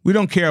don't. We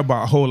don't care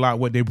about a whole lot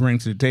what they bring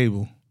to the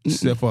table,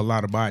 except for a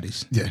lot of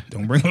bodies. Yeah.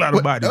 Don't bring a lot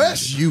of bodies.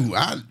 That's you.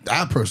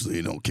 I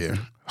personally don't care.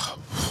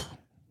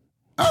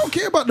 I don't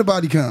care about the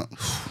body count.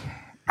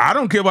 I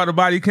don't care about the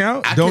body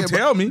count. Don't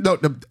tell me. No,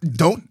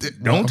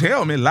 don't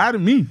Tell me. Lie to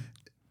me.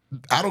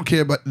 I don't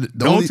care about.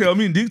 Don't tell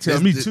me.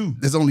 Tell me too.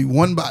 There's only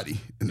one body,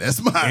 and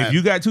that's mine. If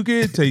you got 2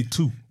 kids, take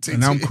 2,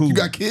 and I'm cool. You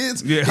got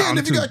kids? Yeah. And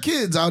if you got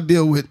kids, I'll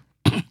deal with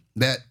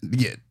that.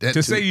 Yeah. That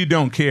to say you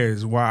don't care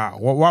is wow.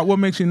 What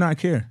makes you not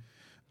care?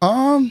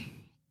 I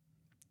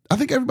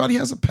think everybody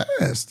has a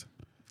past.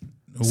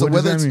 So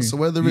whether it's So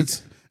let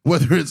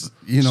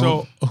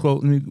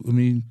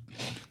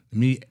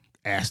me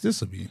ask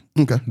this of you.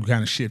 Okay. We're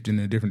kind of shifting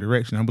in a different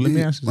direction now, but let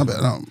me ask this. My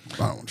bad. I don't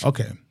want you.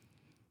 Okay.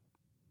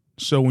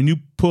 So when you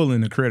pull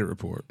in the credit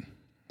report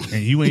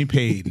and you ain't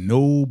paid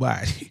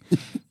nobody,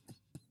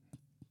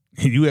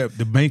 and you have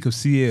the Bank of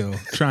CL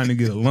trying to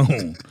get a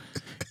loan,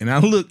 and I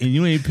look and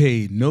you ain't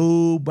paid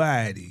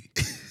nobody,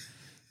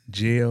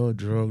 jail,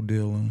 drug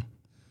dealer,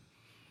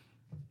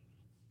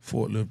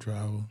 forklift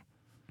driver,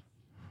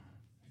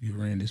 you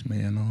ran this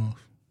man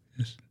off,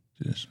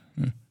 just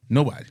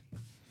nobody.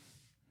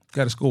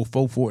 Got to score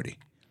 440.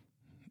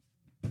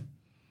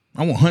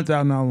 I want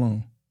 $100,000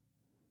 loan.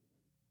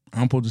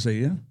 I'm supposed to say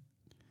yeah.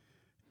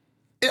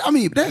 I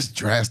mean, that's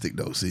drastic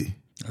though. See,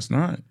 That's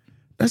not.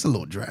 that's a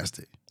little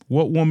drastic.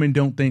 What woman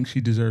don't think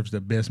she deserves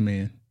the best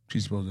man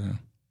she's supposed to have?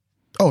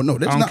 Oh no,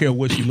 that's I don't not. care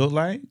what she look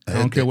like. I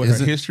don't care what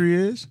her history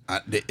is.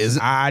 There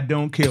isn't. I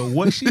don't care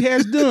what she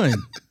has done.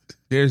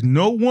 There's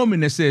no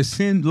woman that says,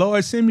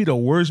 Lord, send me the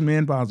worst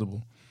man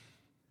possible.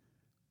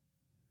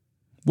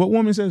 What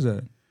woman says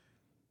that?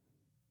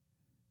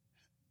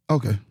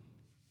 Okay.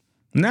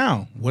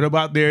 Now, what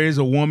about there is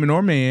a woman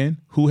or man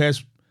who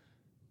has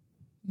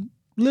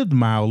lived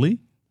mildly?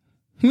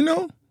 You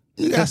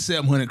got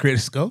 700 credit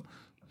score.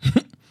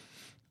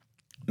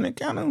 And they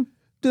kind of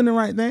doing the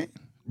right thing.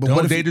 But Don't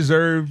what if they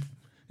deserve?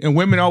 And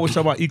women always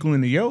talk about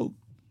equaling the yoke.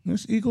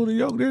 Let's equal the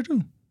yoke there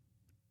too.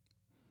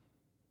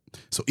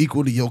 So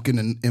equal the yoke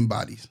in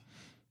bodies,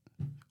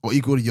 or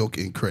equal the yoke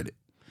in credit.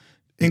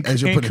 In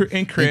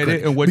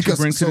credit and what you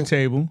bring to the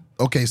table.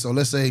 Okay, so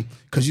let's say,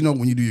 because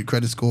when you do your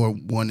credit score,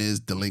 one is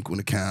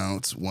delinquent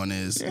accounts, one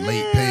is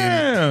late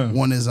payment,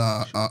 one is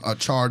a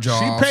charge off.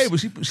 She paid,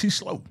 but she's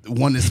slow.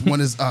 One is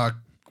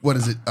what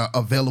is it?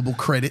 Available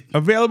credit.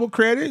 Available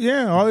credit,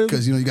 yeah.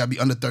 Because you got to be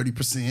under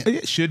 30%.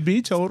 It should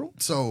be total.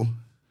 So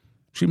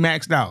she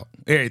maxed out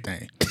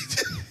everything.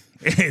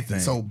 Everything.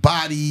 So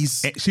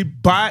bodies. And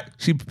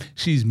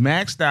she's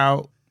maxed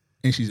out,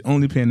 and she's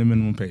only paying the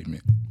minimum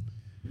payment.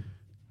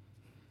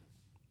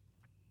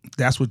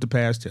 That's what the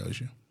past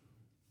tells you.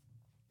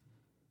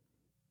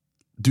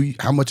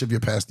 How much of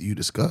your past do you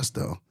discuss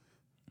though?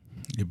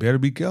 You better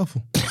be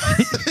careful,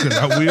 because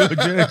I will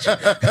judge.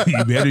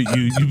 You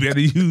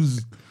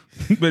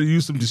better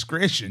use some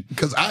discretion.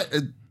 Because I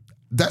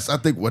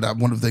think one of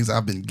the things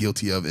I've been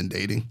guilty of in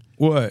dating.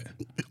 What?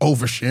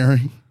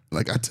 Oversharing.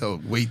 Like I tell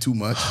way too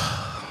much.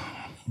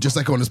 Just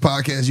like on this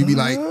podcast, you be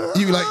like, why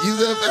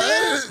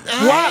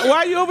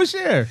you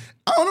overshare?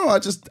 I don't know.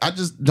 I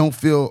just don't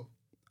feel.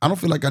 I don't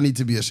feel like I need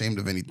to be ashamed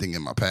of anything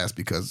in my past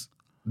because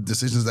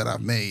decisions that I've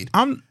made,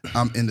 I'm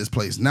in this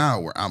place now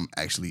where I'm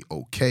actually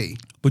okay.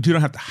 But you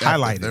don't have to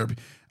highlight it.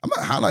 I'm not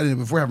highlighting it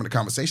before having a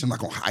conversation. I'm not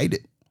going to hide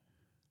it.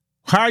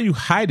 How are you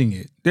hiding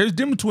it? There's a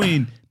difference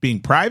between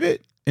being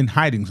private in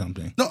hiding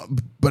something. No,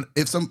 but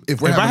if we're If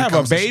having I have a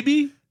conversation-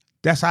 baby,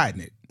 that's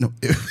hiding it. no,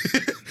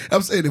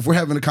 I'm saying if we're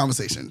having a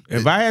conversation,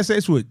 If I had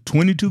sex with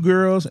 22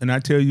 girls and I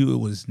tell you it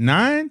was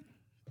 9,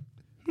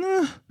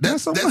 nah, not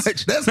so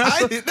much. That's Not so-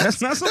 hiding.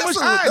 That's not so That's much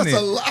a- hiding. that's a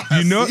it. lie.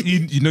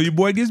 You know your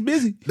boy gets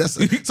busy.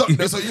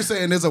 so you're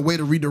saying there's a way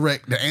to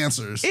redirect the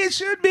answers It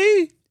should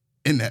be.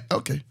 in that?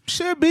 Okay,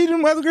 Should be.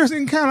 Them other girls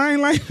didn't count. I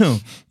ain't like them.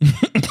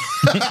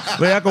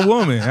 Like a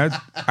woman.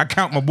 I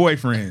count my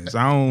boyfriends.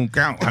 I don't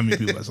count how many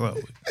people I slept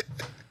with.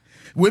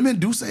 women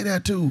do say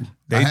that too.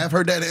 I have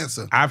heard that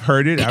answer. I've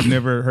heard it. I've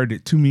never heard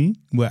it to me,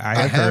 but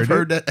I have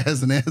heard that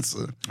as an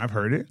answer I've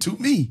heard it. to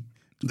me.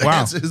 The Wow.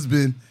 answer has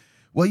been,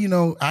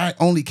 well, I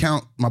only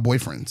count my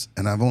boyfriends,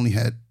 and I've only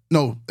had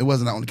it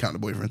wasn't I only count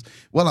the boyfriends.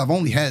 Well, I've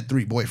only had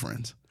 3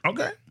 boyfriends,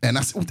 Okay. and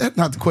I said, well, that's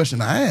not the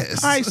question I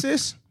asked. All right,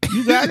 sis.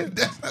 You got it.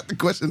 That's not the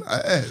question I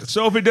asked.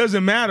 So if it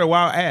doesn't matter,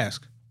 why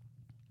ask?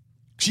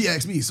 She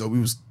asked me, so it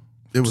was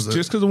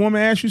Just because a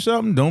woman asks you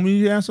something, don't mean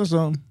you ask her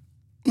something.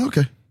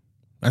 okay.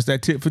 That's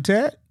that tit for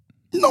tat.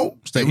 No,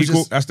 That it was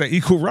equal, just, that's that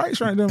equal rights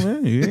right there,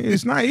 man.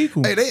 It's not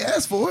equal. hey, they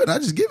asked for it, and I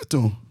just give it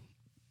to them.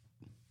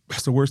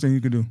 That's the worst thing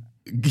you can do.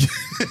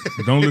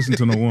 Don't listen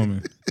to no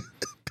woman.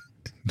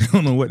 They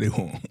don't know what they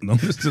want.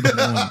 Don't listen to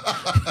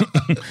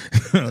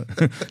the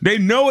woman. They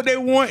know what they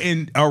want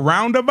in a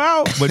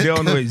roundabout, but they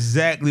don't know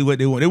exactly what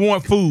they want. They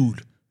want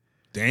food.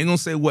 They ain't gonna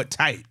say what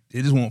type.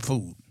 They just want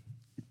food.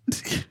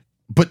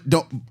 But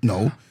they're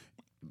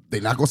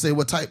not gonna say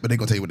what type, but they're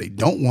gonna tell you what they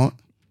don't want.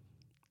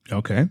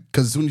 Okay.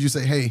 Because as soon as you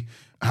say, "Hey,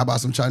 how about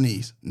some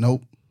Chinese?"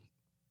 Nope,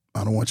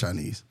 I don't want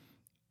Chinese.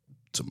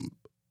 Some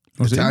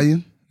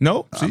Italian.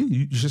 No. See,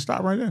 you should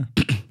stop right there.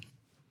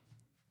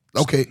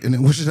 Okay, and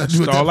then what should I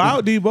do? Stall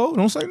out, Debo.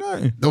 Don't say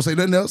nothing. Don't say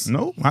nothing else.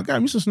 No, I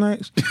got me some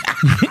snacks.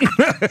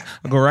 I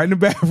go right in the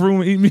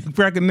bathroom and eat me a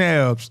crack of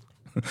nabs.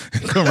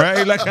 Come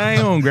right like I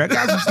ain't hungry. I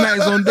got some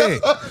snacks on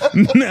deck.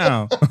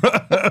 Now,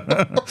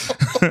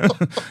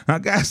 I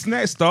got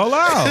snacks. Stall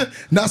out.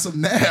 Not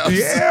some nabs.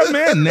 Yeah,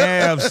 man.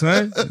 Nabs,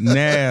 son.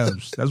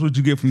 Nabs. That's what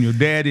you get from your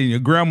daddy and your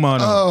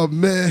grandmother. Oh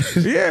man.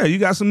 Yeah, you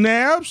got some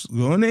nabs.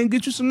 Go in there and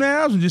get you some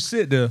nabs and just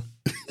sit there.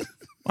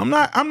 I'm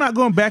not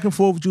going back and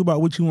forth with you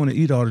about what you want to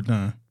eat all the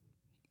time.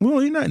 We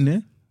don't eat nothing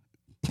there.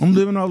 I'm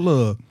living off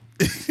love.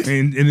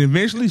 And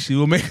eventually she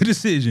will make a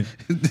decision.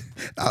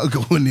 I'll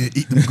go in there and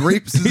eat them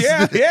grapes.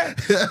 Yeah.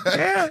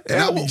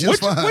 And I'll be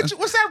just fine.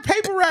 What's that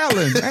paper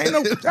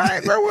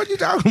rattling? Bro, what you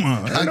talking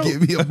about? I'll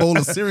get me a bowl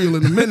of cereal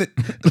in a minute.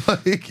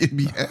 Like, it can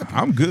be happy.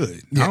 I'm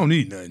good. I don't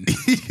need nothing.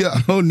 Yeah,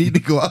 I don't need to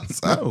go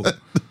outside.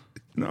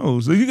 No.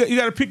 So you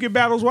got to pick your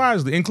battles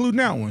wisely, including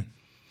that one.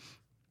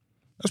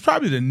 That's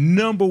probably the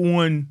number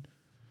one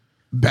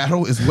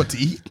battle is what to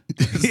eat.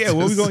 Yeah,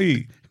 what we gonna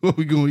eat? What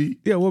we gonna eat?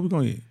 Yeah, what we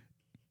gonna eat?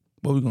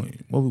 What we gonna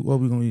eat? What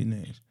we gonna eat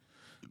next?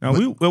 Now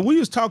we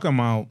was talking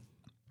about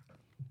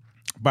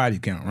body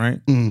count, right?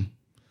 Mm.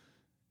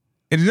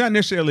 It's not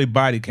necessarily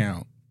body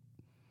count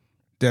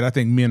that I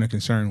think men are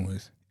concerned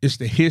with. It's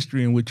the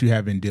history in which you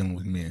have been dealing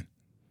with men.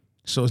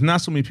 So it's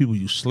not so many people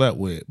you slept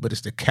with, but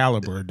it's the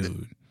caliber of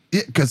dude.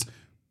 Yeah, because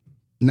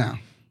now,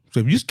 so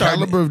if you start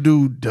caliber of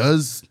dude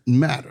does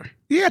matter.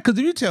 Yeah, because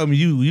if you tell me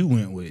you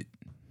went with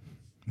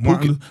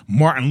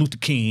Martin Luther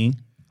King,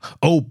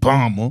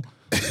 Obama,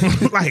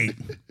 like,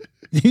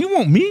 you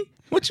want me?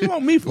 What you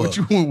want me for? What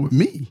you want with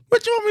me?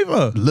 What you want me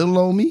for? Little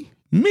old me?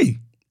 Me.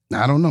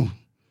 I don't know.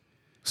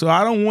 So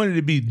I don't want it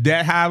to be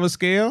that high of a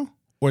scale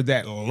or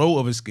that low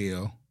of a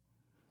scale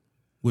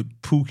with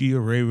Pookie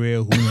or Ray Ray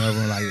or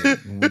whomever.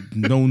 Like,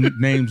 no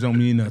names don't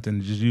mean nothing.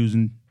 Just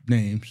using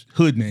names,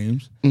 hood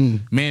names.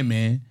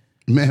 Man.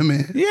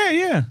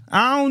 Yeah.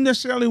 I don't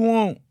necessarily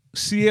want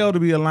CL to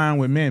be aligned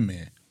with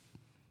Man.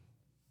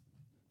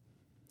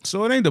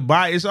 So it ain't the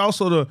body. It's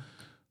also the.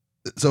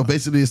 So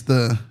basically, it's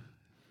the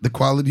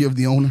quality of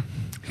the owner.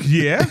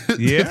 Yeah.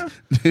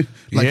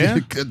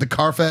 Like the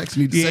Carfax,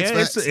 you need the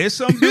sex facts. It's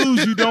some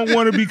dudes you don't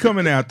want to be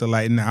coming after.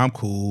 Like, nah, I'm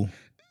cool.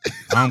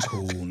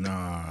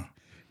 Nah.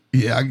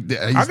 Yeah,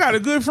 I got a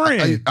good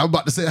friend. I'm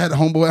about to say I had a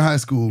homeboy in high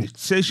school.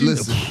 Say she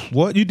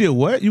what? You did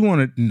what? You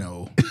want to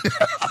no?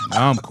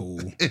 I'm cool.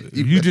 If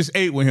you just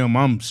ate with him,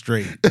 I'm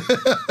straight.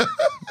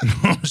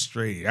 I'm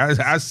straight.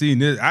 I seen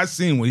this. I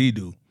seen what he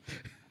do.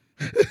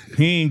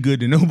 He ain't good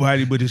to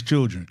nobody but his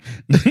children.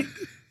 That's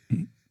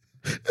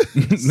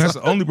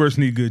the only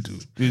person he good to.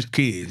 His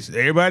kids.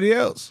 Everybody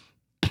else,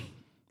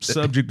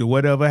 subject to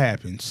whatever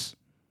happens.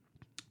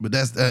 But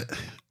that's that.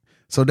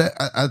 So that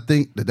I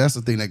think that's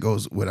the thing that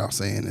goes without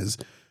saying is,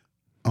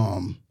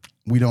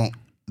 we don't.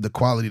 The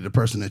quality of the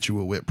person that you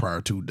were with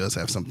prior to does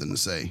have something to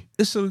say.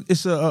 It's a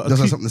does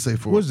have something to say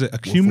for what is it? A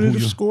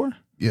cumulative score?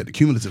 Yeah, the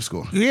cumulative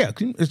score. Yeah,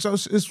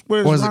 it's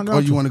where or it's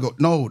you want to go?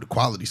 No, the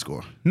quality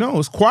score. No,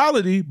 it's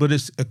quality, but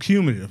it's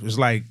accumulative. It's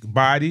like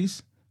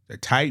bodies, the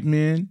type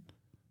men,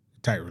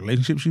 the type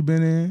relationships you've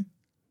been in.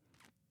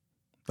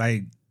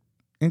 Like,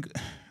 I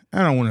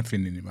don't want to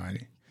offend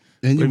anybody.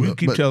 And you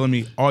keep telling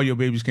me all your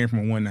babies came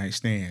from a one night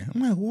stand.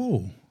 I'm like,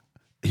 whoa.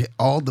 Yeah,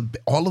 all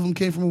of them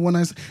came from a one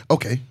night stand.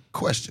 Okay,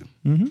 question.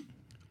 Mm-hmm.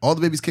 All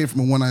the babies came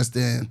from a one night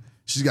stand.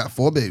 She's got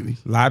 4 babies.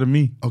 Lie to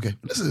me. Okay,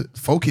 this is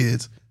 4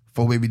 kids,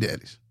 4 baby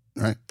daddies.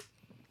 Right?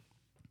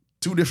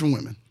 2 different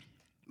women.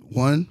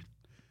 One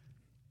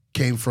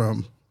came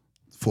from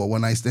 4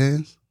 one-night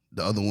stands.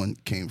 The other one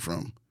came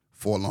from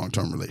 4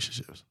 long-term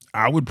relationships.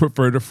 I would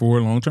prefer the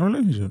 4 long-term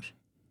relationships.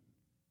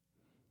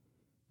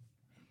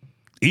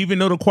 Even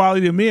though the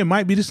quality of men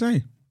might be the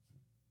same.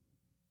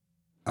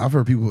 I've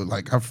heard people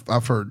like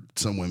I've heard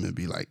some women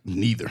be like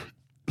neither.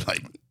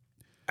 Like,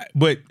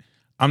 but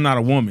I'm not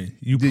a woman.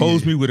 You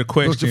posed me with a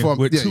question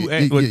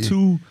with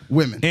two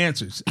women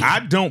answers.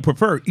 I don't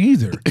prefer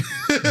either.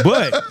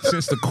 But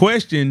since the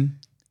question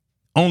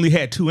only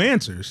had 2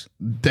 answers,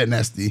 then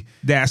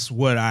that's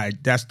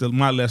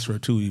my lesser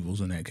of 2 evils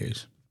in that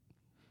case.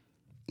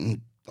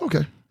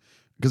 Okay,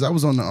 because I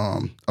was on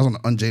the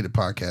Unjaded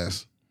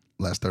podcast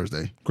last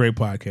Thursday. Great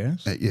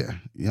podcast. Yeah,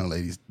 young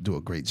ladies do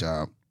a great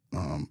job.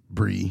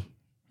 Bree,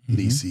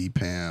 Nisi,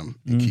 Pam,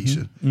 and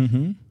Keisha.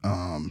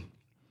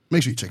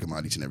 Make sure you check them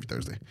out each and every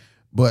Thursday.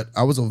 But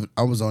I was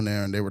on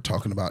there and they were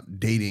talking about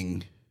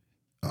dating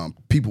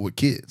people with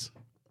kids,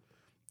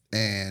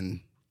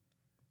 and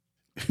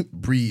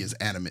Bree is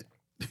adamant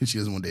she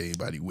doesn't want to date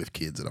anybody with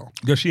kids at all.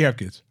 Does she have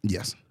kids?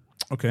 Yes.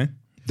 Okay,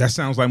 that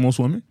sounds like most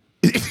women.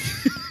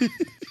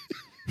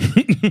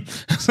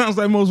 Sounds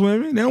like most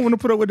women. They don't want to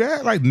put up with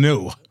that. Like,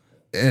 no.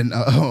 And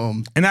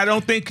I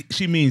don't think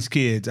she means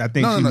kids. I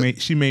think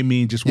she may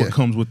mean just what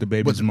comes with the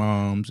baby's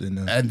moms and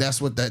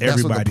that's what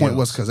the point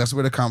was, because that's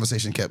where the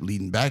conversation kept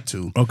leading back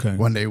to. Okay,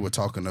 when they were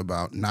talking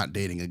about not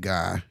dating a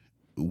guy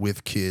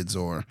with kids,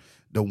 or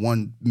the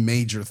one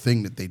major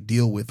thing that they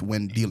deal with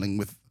when dealing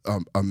with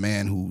a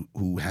man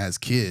who has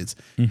kids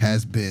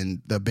has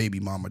been the baby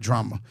mama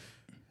drama.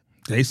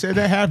 They said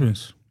that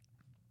happens.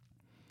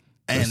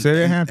 And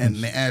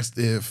they asked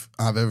if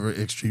I've ever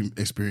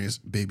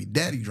experienced baby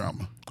daddy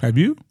drama. Have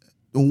you?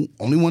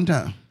 Only one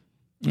time.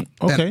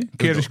 Okay.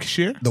 Care to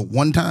share? The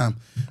one time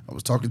I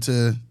was talking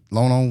to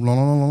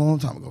long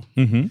time ago.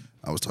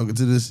 I was talking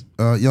to this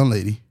young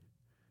lady,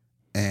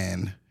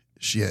 and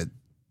she had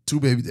 2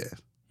 baby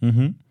dads.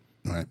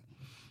 Right.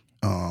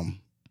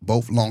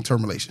 Both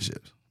long-term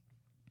relationships.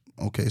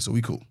 Okay, so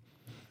we cool.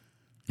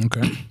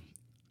 Okay.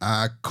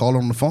 I called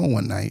her on the phone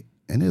one night,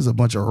 and there's a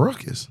bunch of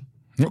ruckus.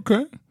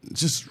 Okay.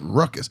 Just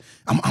ruckus.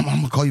 I'm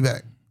gonna call you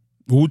back.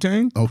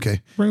 Wu-Tang?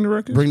 Okay. Bring the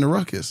ruckus? Bring the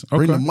ruckus.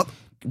 Okay. Bring the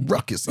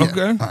ruckus. Yeah.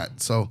 Okay. All right.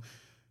 So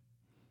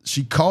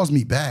she calls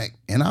me back,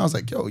 and I was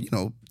like, yo,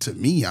 to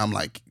me, I'm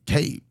like,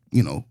 hey,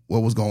 what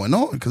was going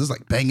on? Because it's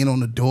like banging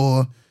on the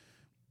door.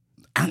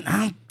 I'm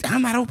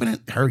not opening.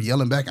 Her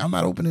yelling back, I'm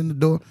not opening the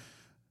door.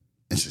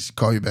 And she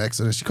called me back.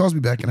 So then she calls me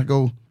back, and I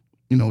go,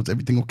 is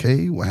everything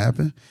okay? What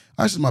happened?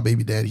 I said, my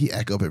baby daddy, he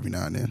act up every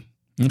now and then.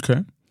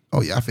 Okay.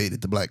 Oh, yeah, I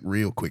faded to black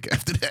real quick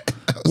after that.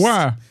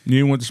 Why? You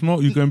didn't want to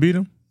smoke? You couldn't beat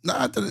him? No,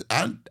 I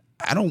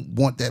don't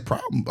want that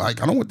problem.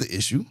 Like, I don't want the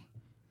issue.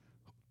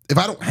 If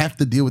I don't have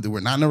to deal with it, we're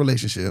not in a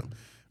relationship.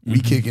 We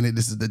kicking it.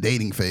 This is the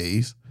dating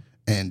phase.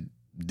 And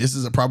this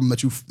is a problem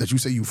that you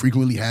say you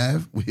frequently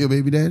have with your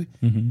baby daddy.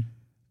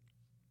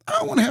 I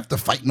don't want to have to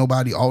fight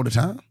nobody all the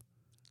time.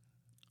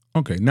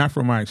 Okay, not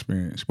from my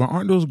experience. But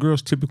aren't those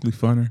girls typically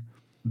funner?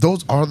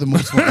 Those are the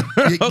most fun.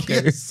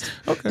 Okay. Yes.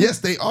 Okay. Yes,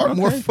 they are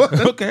more fun.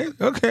 Okay.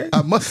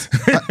 I must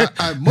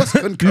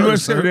concur,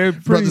 sir,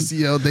 Brother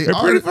CL. They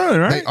are pretty fun,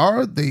 right?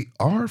 They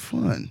are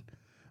fun.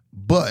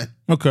 But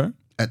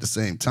at the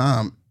same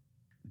time,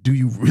 do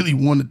you really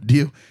want to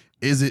deal?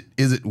 Is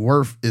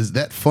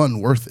that fun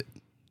worth it?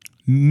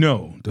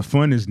 No, the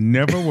fun is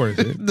never worth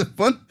it. The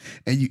fun,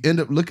 and you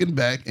end up looking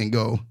back and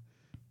go,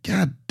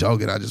 God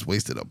dog it, I just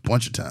wasted a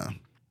bunch of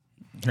time.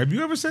 Have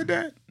you ever said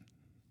that?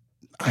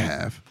 I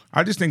have.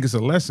 I just think it's a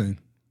lesson.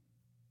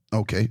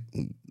 Okay.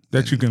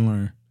 That you can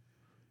learn.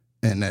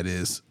 And that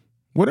is?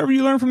 Whatever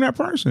you learn from that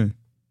person.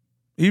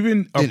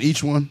 Even in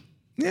each one?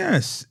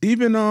 Yes.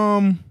 Even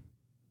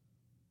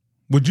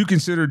would you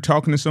consider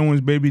talking to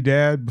someone's baby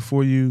dad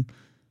before you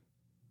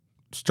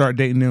start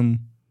dating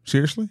them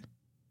seriously?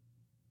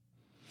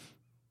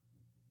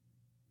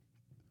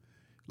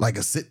 Like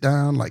a sit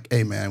down, like,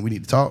 hey man, we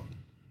need to talk.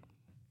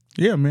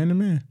 Yeah, man to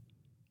man.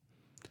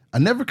 I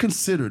never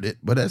considered it,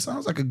 but that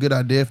sounds like a good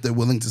idea if they're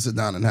willing to sit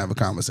down and have a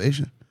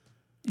conversation.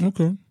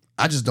 Okay.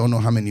 I just don't know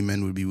how many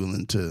men would be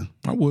willing to.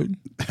 I would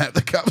have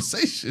the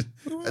conversation.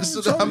 I just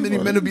don't know how many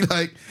men would be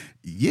like,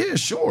 yeah,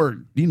 sure,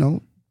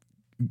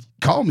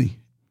 call me.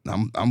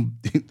 I'm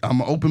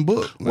an open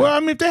book. Well,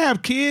 I mean, if they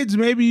have kids,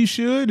 maybe you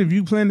should if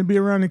you plan to be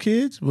around the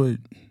kids. But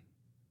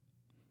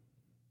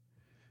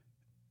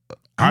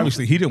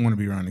obviously, he didn't want to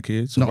be around the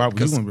kids. So why would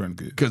he want to be around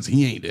the kids? Because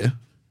he ain't there.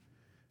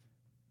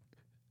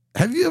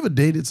 Have you ever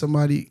dated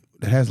somebody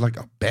that has like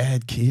a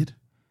bad kid?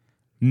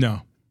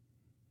 No.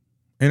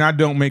 And I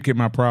don't make it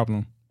my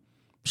problem.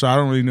 So I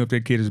don't really know if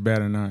that kid is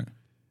bad or not.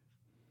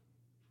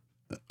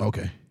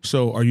 Okay.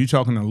 So are you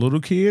talking a little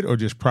kid or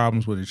just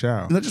problems with a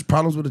child? No, just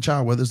problems with a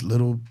child, whether it's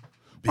little,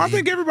 big. Well, I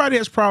think everybody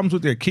has problems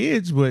with their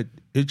kids, but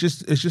it's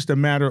just a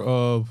matter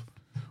of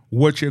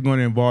what you're going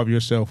to involve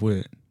yourself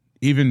with.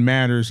 Even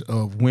matters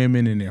of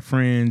women and their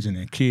friends and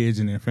their kids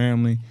and their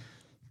family.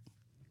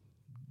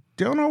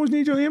 They don't always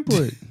need your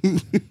input.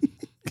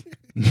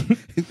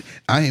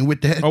 I ain't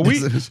with that.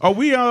 Are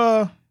we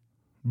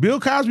Bill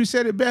Cosby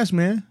said it best,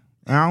 man.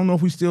 I don't know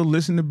if we still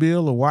listen to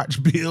Bill or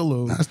watch Bill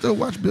or I still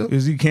watch Bill.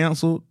 Is he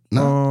canceled?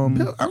 No,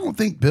 Bill, I don't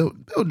think Bill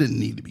didn't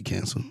need to be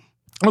canceled.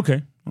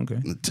 Okay.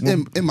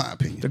 In my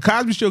opinion. The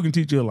Cosby Show can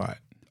teach you a lot.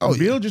 Oh,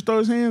 Bill just throw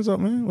his hands up,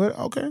 man. Well,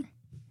 okay.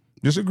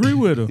 Just agree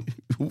with him.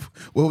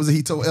 What was it?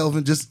 He told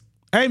Elvin just,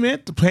 hey,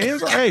 man, the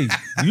hands are, hey,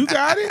 you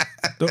got it.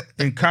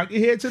 And cock your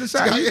head to the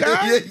side. You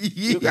got it.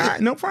 You got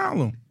it. No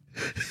problem.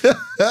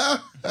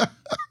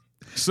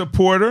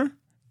 Support her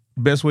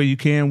best way you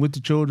can with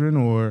the children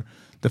or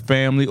the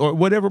family or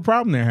whatever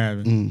problem they're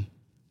having.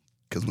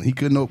 Because when he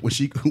couldn't open, when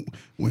she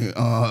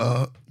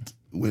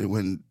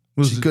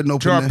couldn't open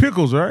jar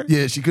pickles, right?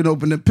 Yeah, she couldn't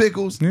open the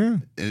pickles. Yeah,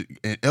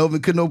 and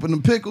Elvin couldn't open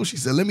the pickles. She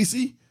said, "Let me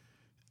see."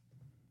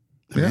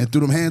 Yeah. And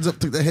threw them hands up,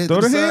 took their head.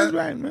 Throw to the hands side.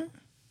 back, man.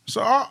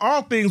 So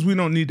all things we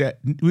don't need that.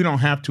 We don't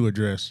have to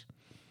address,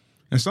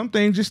 and some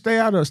things just stay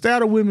out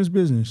of women's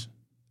business.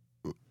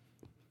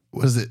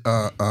 What is it?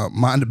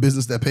 Mind the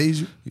business that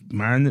pays you.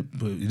 Mind it,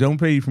 but it don't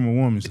pay you from a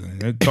woman's thing.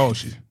 That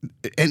costs you.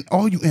 And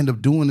all you end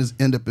up doing is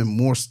end up in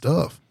more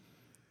stuff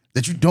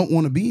that you don't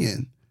want to be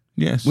in.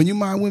 Yes. When you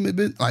mind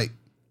women, like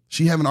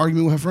she have an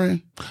argument with her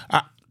friend,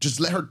 just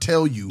let her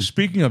tell you.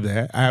 Speaking of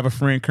that, I have a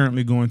friend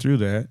currently going through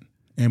that,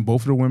 and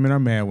both of the women are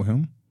mad with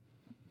him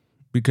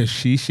because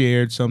she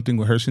shared something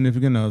with her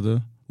significant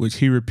other, which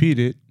he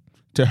repeated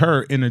to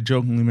her in a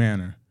jokingly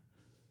manner.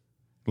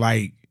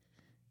 Like,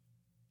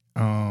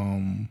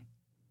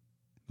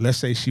 let's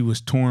say she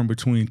was torn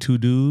between two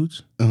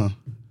dudes, and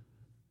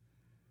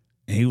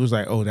he was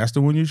like, "Oh, that's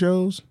the one you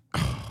chose."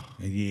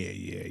 And yeah.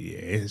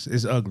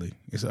 It's ugly.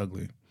 It's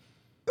ugly.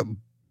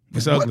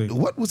 It's ugly.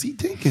 What was he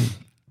thinking?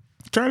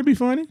 Trying to be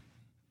funny.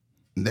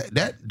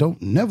 That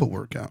don't never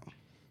work out.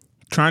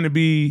 Trying to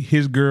be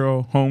his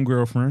home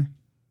girlfriend.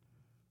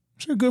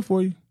 It's good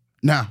for you.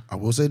 Now, I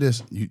will say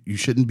this: you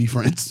shouldn't be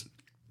friends.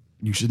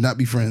 You should not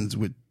be friends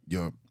with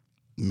your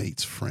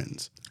mate's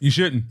friends. You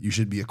shouldn't. You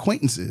should be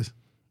acquaintances.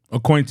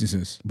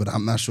 But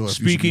I'm not sure if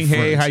speaking, you should be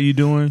hey, friends. how you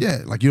doing? Yeah,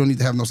 like you don't need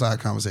to have no side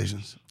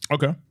conversations.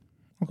 Okay.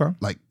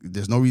 Like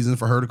there's no reason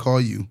for her to call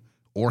you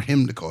or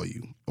him to call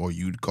you or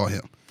you to call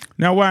him.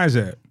 Now, why is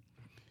that?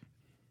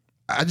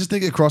 I just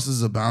think it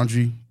crosses a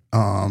boundary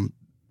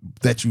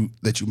that you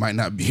might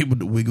not be able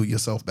to wiggle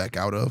yourself back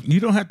out of. You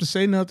don't have to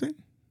say nothing.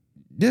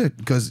 Yeah,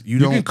 because you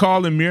can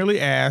call and merely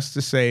ask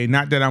to say,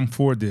 not that I'm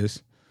for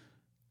this,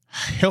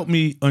 help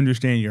me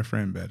understand your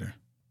friend better.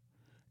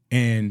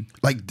 And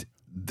like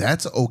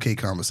that's an okay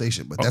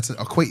conversation, but that's an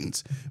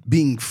acquaintance.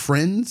 Being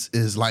friends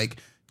is like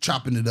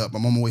chopping it up.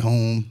 I'm on my way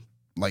home.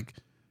 Like,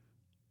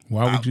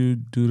 why would you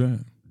do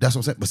that? That's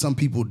what I'm saying. But some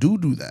people do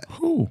that.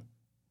 Who?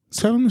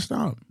 Tell them to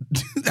stop.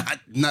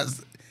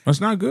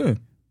 That's not good.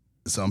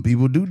 Some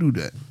people do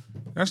that.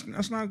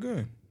 That's not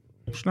good.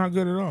 It's not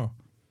good at all.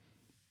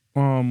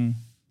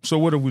 So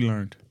what have we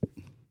learned?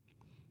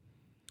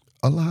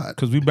 A lot.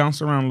 Because we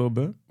bounced around a little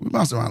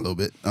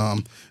bit.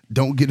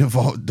 Don't get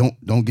involved.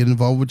 Don't get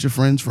involved with your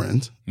friends'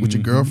 friends, with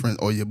your girlfriend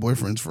or your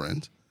boyfriend's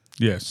friends.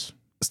 Yes.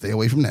 Stay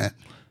away from that.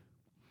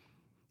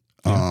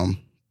 Yeah.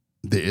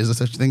 There is a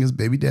such thing as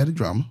baby daddy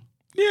drama.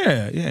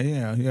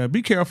 Yeah.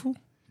 Be careful.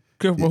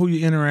 Careful who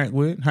you interact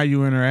with, how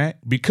you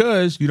interact,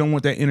 because you don't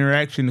want that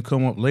interaction to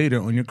come up later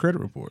on your credit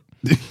report.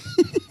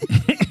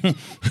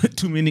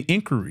 Too many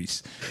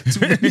inquiries.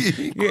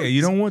 Yeah,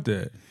 you don't want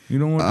that. You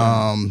don't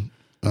want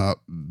that.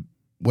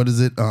 What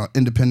is it?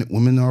 Independent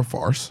women are a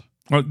farce.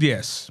 Oh,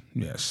 yes.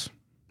 That's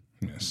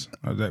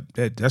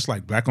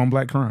like black on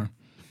black crime.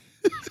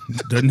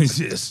 Doesn't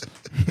exist.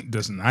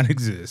 Does not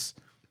exist.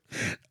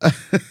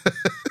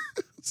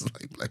 It's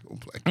like black on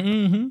black.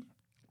 Mm-hmm.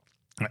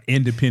 An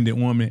independent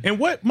woman. And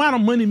what amount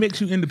of money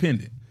makes you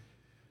independent?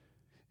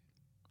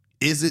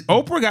 Is it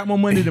Oprah got more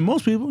money than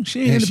most people?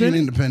 She ain't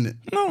independent.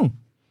 No.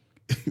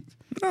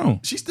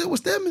 She still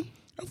was Stedman.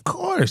 Of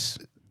course.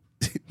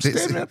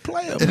 Stedman a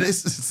player.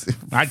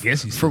 I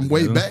guess he's from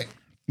way back.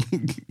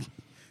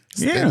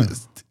 Yeah.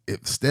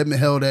 If Stedman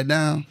held that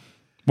down,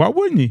 why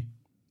wouldn't he?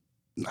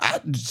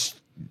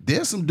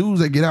 There's some dudes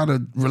that get out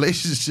of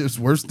relationships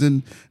worse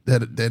than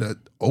that are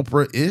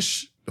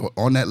Oprah-ish or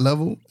on that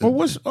level. So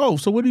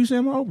what are you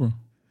saying about Oprah?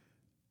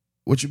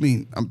 What you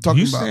mean? I'm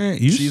talking about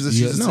she's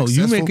successful.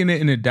 You're making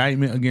it an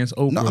indictment against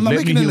Oprah. No, I'm not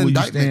making it an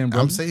indictment.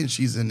 I'm saying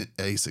she's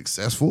a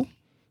successful.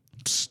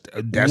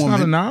 That's woman.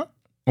 Not a knock.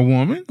 A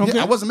woman? Okay.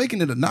 Yeah, I wasn't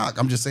making it a knock.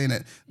 I'm just saying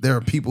that there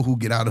are people who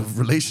get out of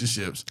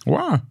relationships.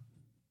 Why?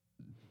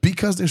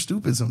 Because they're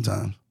stupid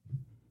sometimes.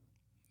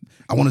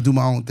 I want to do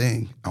my own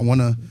thing.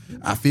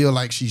 I feel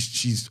like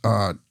she's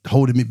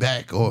holding me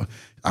back, or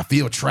I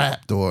feel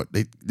trapped, or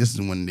this is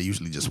when they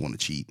usually just want to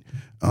cheat.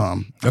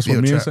 That's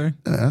what men say?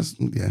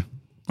 Yeah.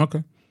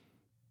 Okay.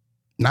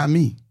 Not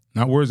me.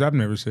 Not words I've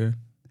never said.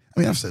 I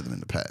mean, I've said them in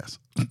the past.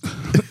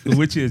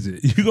 Which is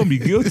it? You gonna be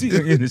guilty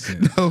or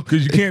innocent? No,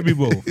 because you can't be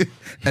both.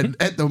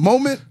 At the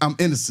moment, I'm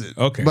innocent.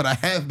 Okay, but I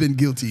have been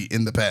guilty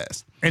in the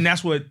past. And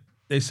that's what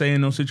they say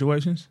in those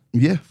situations.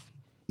 Yeah,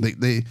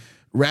 they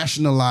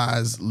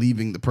rationalize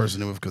leaving the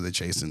person with because they're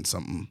chasing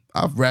something.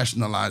 I've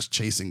rationalized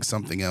chasing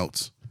something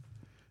else,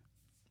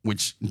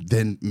 which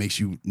then makes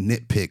you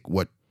nitpick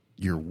what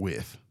you're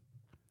with.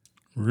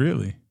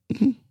 Really?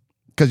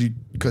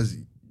 Because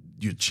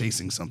you're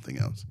chasing something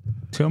else.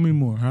 Tell me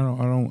more. I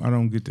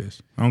don't get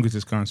this. I don't get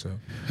this concept.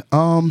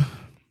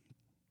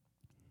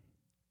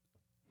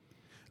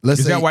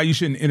 Is that why you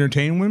shouldn't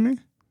entertain women?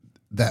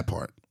 That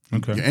part.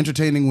 Okay. You're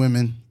entertaining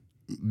women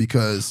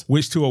because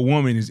which to a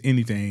woman is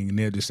anything, and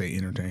they'll just say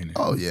entertaining.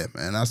 Oh yeah,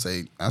 man. I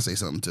say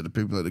something to the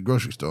people at the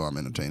grocery store. I'm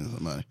entertaining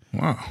somebody.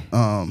 Wow.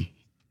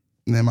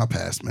 Man, my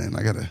past, man.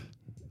 I gotta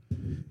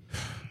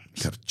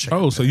check.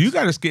 Oh, so you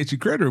got a sketchy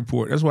credit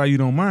report. That's why you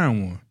don't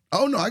mind one.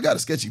 Oh no, I got a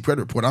sketchy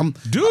credit report.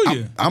 Do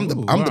you? I'm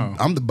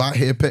the buy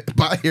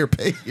here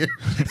pay here.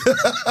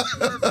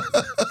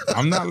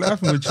 I'm not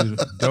laughing with you.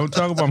 Don't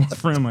talk about my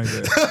friend like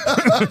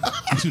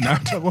that. Do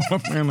not talk about my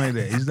friend like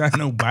that. He's not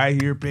no buy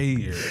here pay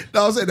here.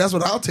 No, I'm saying that's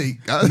what I'll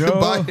take. No.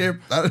 Buy here.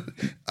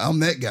 I'm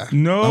that guy.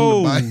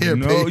 No, I'm the buy here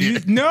pay here.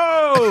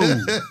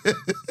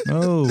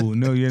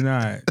 No, you're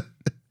not.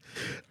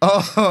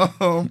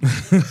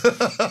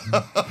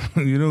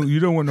 You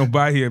don't want no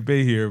buy here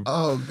pay here.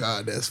 Oh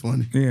God, that's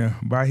funny. Yeah,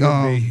 buy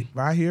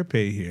here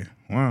pay here.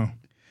 Wow.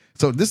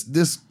 So this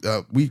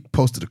we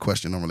posted a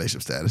question on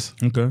relationship status.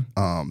 Okay.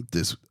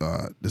 This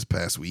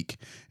past week,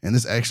 and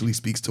this actually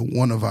speaks to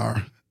one of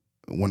our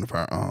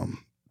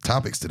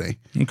topics today.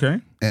 Okay.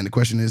 And the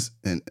question is,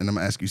 and I'm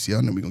gonna ask you, CL,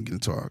 and then we're gonna get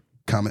into our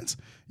comments.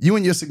 You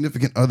and your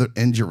significant other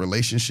end your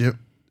relationship,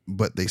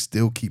 but they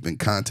still keep in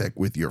contact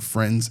with your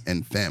friends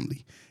and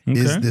family. Okay.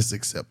 Is this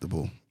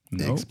acceptable?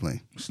 No,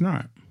 explain. It's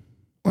not.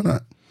 Why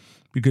not?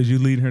 Because you're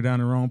leading her down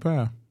the wrong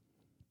path.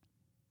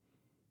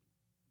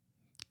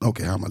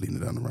 Okay, how am I leading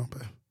her down the wrong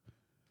path?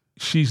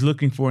 She's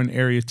looking for an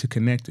area to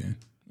connect in,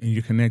 and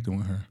you're connecting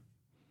with her.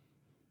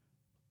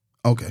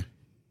 Okay.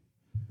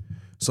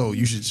 So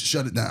you should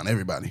shut it down,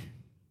 everybody.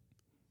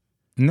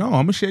 No, I'm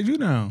gonna shut you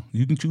down.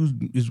 You can choose.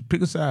 Just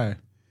pick a side.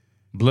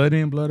 Blood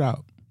in, blood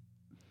out.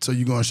 So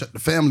you're gonna shut the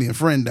family and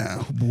friend down.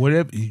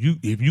 Whatever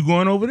if you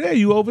going over there,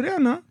 you over there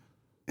now.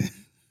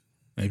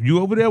 If you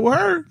over there with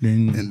her,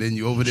 then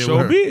you over there with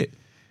her. So be it.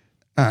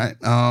 All right.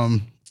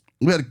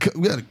 We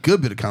had a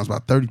good bit of comments,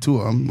 about 32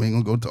 of them. We ain't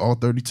gonna go to all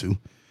 32.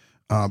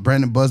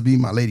 Brandon Busby,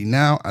 my lady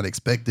now, I'd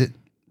expect it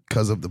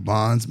because of the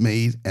bonds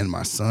made and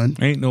my son.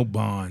 Ain't no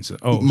bonds.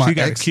 Oh, she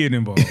got a kid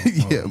involved.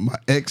 Yeah, my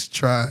ex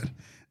tried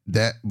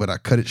that, but I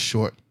cut it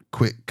short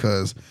quick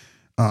because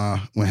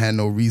when I had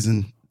no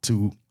reason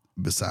to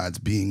besides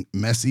being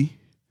messy.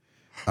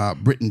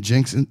 Britton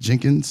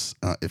Jenkins,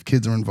 if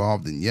kids are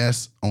involved, then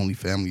yes, only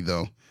family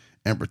though,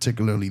 and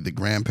particularly the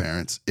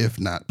grandparents. If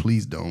not,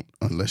 please don't,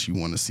 unless you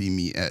want to see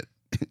me at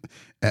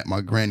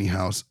my granny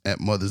house at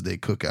Mother's Day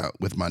cookout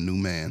with my new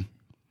man.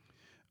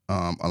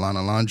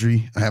 Alana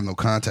Laundry, I have no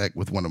contact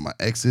with one of my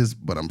exes,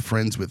 but I'm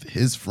friends with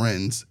his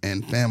friends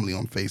and family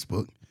on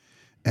Facebook.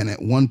 And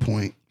at one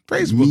point,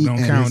 Facebook don't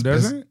count,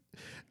 does it?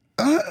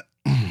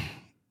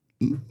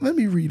 Let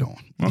me read on.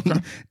 Okay.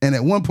 And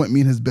at one point, me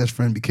and his best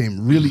friend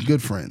became really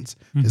good friends.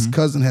 Mm-hmm. His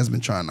cousin has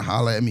been trying to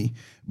holler at me,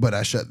 but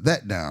I shut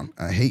that down.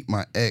 I hate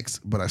my ex,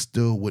 but I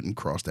still wouldn't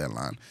cross that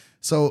line.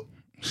 So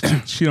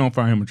she don't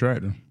find him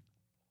attractive.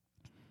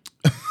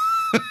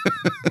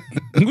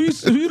 Who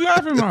you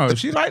laughing about? If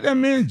she like that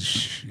man,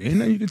 ain't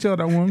nothing you can tell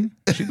that woman.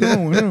 She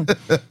going with him.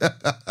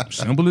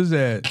 Simple as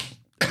that.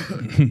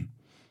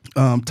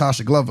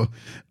 Tasha Glover.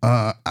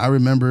 I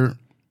remember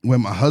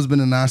when my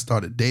husband and I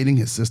started dating,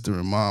 his sister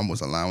and mom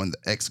was allowing the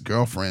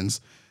ex-girlfriends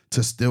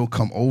to still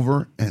come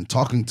over and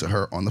talking to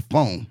her on the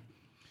phone.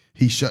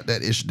 He shut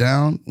that ish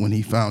down when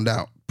he found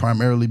out,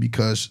 primarily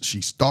because she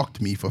stalked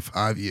me for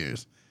 5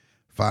 years.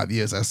 5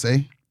 years, I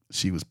say.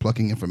 She was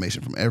plucking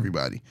information from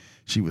everybody.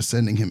 She was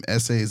sending him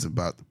essays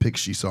about the pics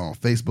she saw on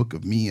Facebook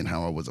of me and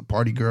how I was a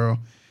party girl,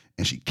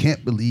 and she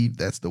can't believe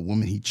that's the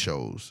woman he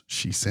chose.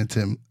 She sent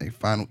him a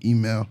final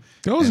email.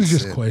 Those are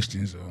just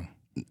questions, though.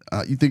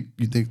 You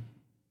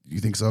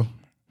think so?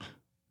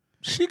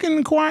 She can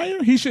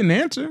inquire. He shouldn't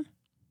answer.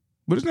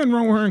 But there's nothing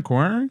wrong with her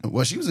inquiring.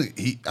 Well,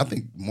 I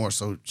think more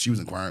so she was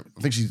inquiring.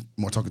 I think she's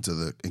more talking to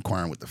the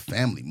inquiring with the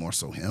family, more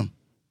so him.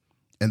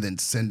 And then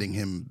sending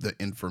him the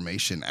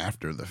information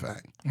after the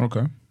fact.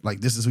 Okay.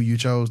 Like, this is who you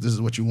chose. This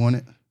is what you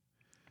wanted.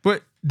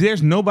 But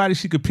there's nobody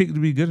she could pick to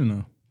be good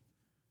enough.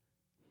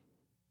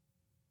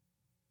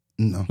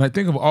 No. Like,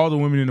 think of all the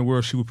women in the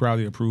world she would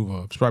probably approve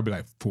of. It's probably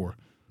like 4.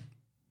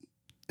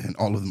 And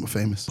all of them are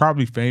famous.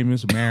 Probably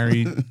famous,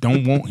 married,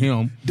 don't want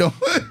him. Don't.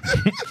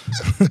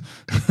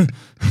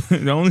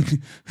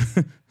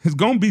 It's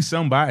gonna be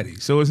somebody.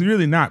 So it's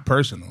really not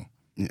personal.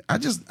 Yeah,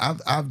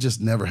 I've just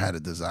never had a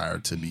desire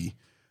to be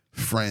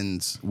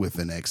friends with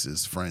an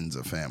ex's friends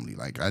or family.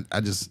 Like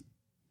just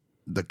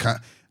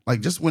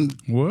when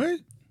what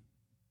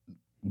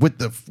with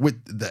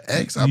the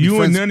ex.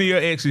 You and none of your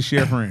exes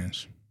share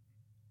friends.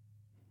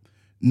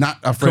 Not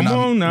a friend. Come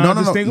on now.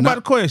 No. Think about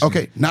the question.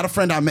 Okay, not a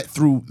friend I met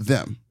through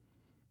them.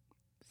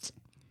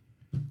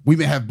 We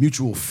may have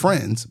mutual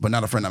friends, but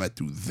not a friend I met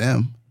through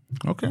them.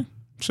 Okay,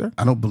 sir?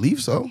 I don't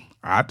believe so.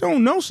 I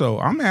don't know so.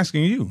 I'm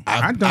asking you.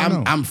 I don't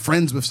know. I'm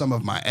friends with some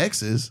of my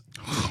exes.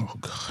 Oh,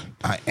 God.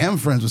 I am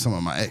friends with some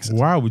of my exes.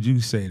 Why would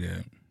you say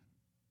that?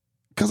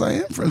 Because I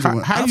am friends with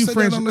them. How I've you said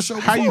friends? that on the show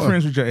How you before.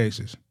 friends with your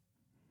exes?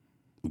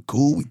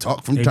 Cool. We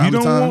talk from If time you to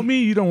don't time. want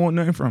me, you don't want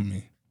nothing from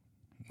me.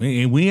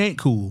 We ain't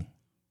cool.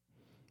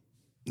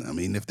 I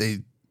mean, if they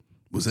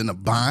was in a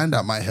bind,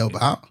 I might help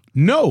out.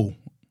 No.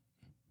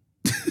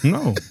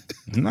 No.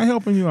 I'm not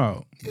helping you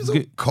out. He's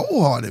so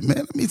cold-hearted,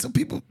 man. I mean,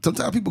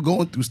 sometimes people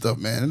going through stuff,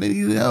 man, and they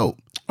need help.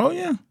 Oh,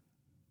 yeah.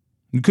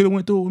 You could have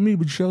went through it with me,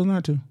 but you chose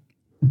not to.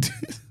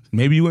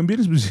 Maybe you wouldn't be in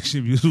this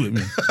position if you was with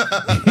me.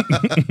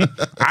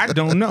 I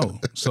don't know.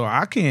 So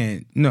I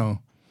can't, no.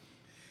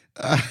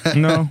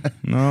 No,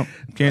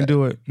 can't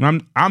do it.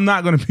 I'm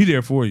not going to be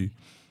there for you.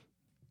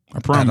 I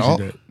promise you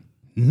that.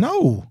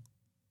 No,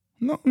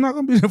 I'm not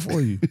going to be there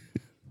for you.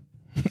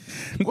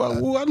 What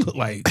I look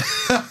like?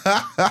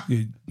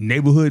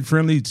 Neighborhood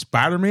friendly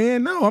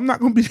Spider-Man? No, I'm not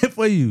going to be there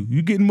for you.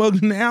 You getting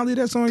mugged in the alley?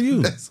 That's on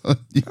you. That's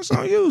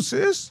on you,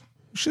 sis.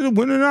 You should have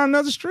went down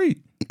another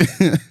street.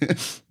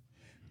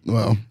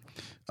 Well,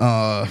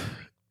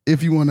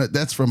 if you want to,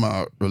 that's from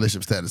our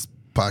Relationship Status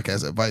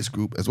Podcast Advice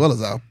Group, as well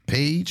as our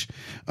page.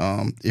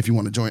 If you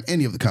want to join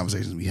any of the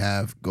conversations we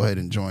have, go ahead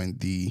and join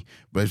the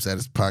Relationship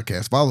Status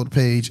Podcast. Follow the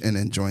page and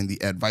then join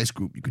the advice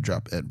group. You can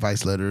drop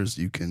advice letters.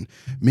 You can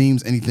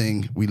memes,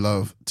 anything. We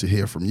love to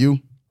hear from you.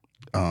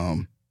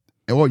 Or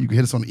you can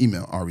hit us on the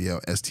email,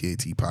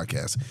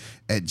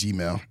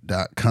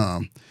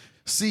 relstatpodcast@gmail.com.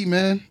 See,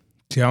 man.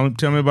 Tell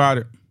me about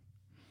it.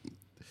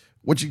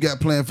 What you got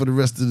planned for the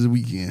rest of the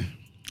weekend?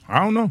 I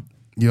don't know.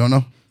 You don't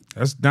know?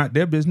 That's not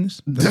their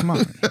business. That's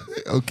mine.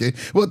 Okay.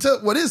 Well,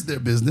 what is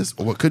their business,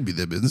 or what could be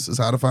their business, is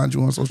how to find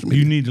you on social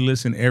media. You need to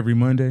listen every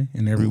Monday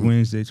and every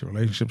Wednesday to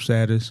Relationship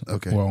Status.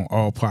 Okay. Or on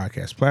all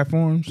podcast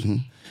platforms.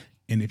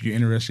 And if you're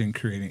interested in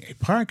creating a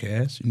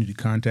podcast, you need to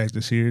contact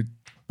us here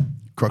at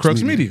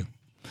Crux Media.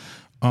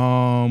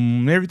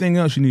 Everything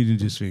else you need to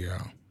just figure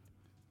out.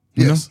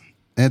 Yes.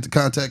 And to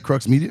contact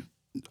Crux Media,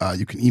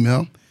 you can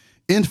email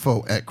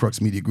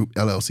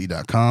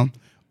info@cruxmediagroupllc.com,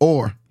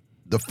 or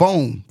the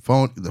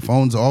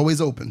phones are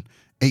always open,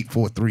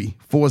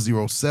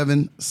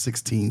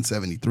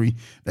 843-407-1673.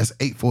 That's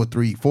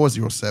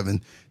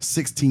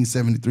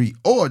 843-407-1673.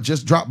 Or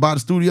just drop by the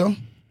studio.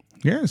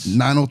 Yes.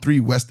 903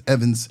 West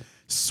Evans,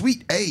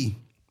 Suite A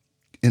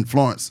in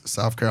Florence,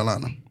 South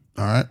Carolina.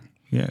 All right?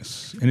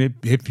 Yes. And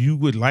if you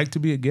would like to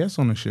be a guest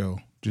on the show,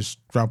 just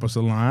drop us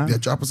a line. Yeah,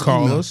 drop us an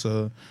call email. us,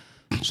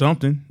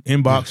 something.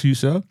 Inbox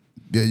yourself.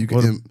 Yeah, you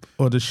can.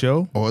 Or the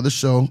show. Or the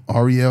show,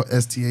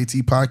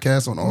 RELSTAT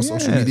Podcast on all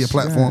social media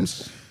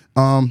platforms.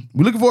 We're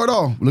looking for it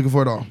all.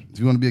 If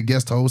you want to be a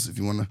guest host, if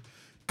you want to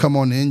come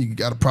on in, you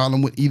got a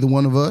problem with either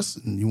one of us,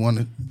 and you want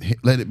to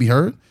let it be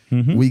heard,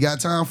 we got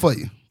time for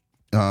you.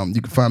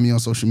 You can find me on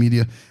social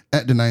media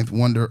at The Ninth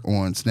Wonder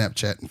on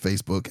Snapchat and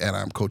Facebook, at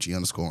I'm Coachy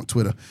 _ on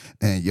Twitter,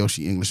 and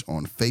Yoshi English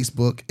on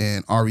Facebook,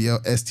 and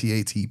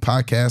RELSTAT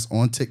Podcast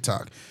on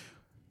TikTok.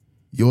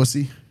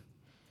 Yoshi?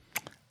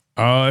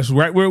 It's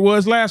right where it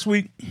was last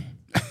week.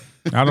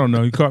 I don't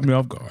know. You caught me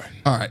off guard.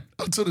 All right.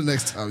 Until the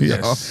next time,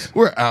 Yes. y'all.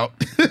 We're out.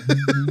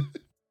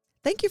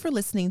 Thank you for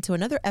listening to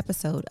another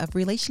episode of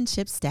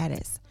Relationship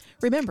Status.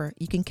 Remember,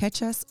 you can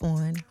catch us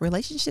on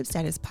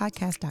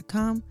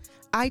relationshipstatuspodcast.com,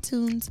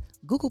 iTunes,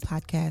 Google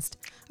Podcast,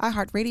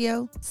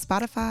 iHeartRadio,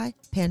 Spotify,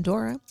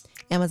 Pandora,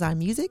 Amazon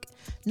Music,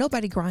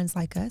 Nobody Grinds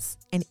Like Us,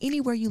 and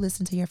anywhere you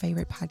listen to your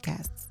favorite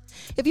podcasts.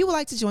 If you would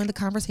like to join the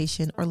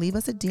conversation or leave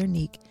us a dear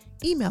nick,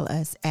 email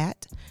us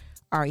at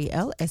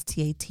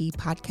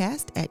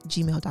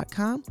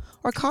relstatpodcast@gmail.com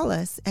or call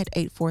us at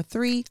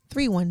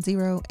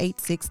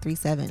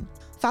 843-310-8637.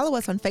 Follow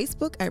us on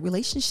Facebook at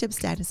Relationship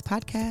Status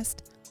Podcast,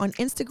 on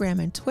Instagram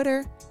and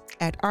Twitter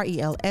at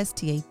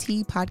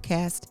RELSTAT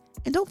Podcast,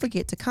 and don't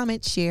forget to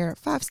comment, share,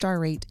 5-star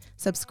rate,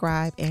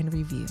 subscribe, and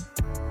review.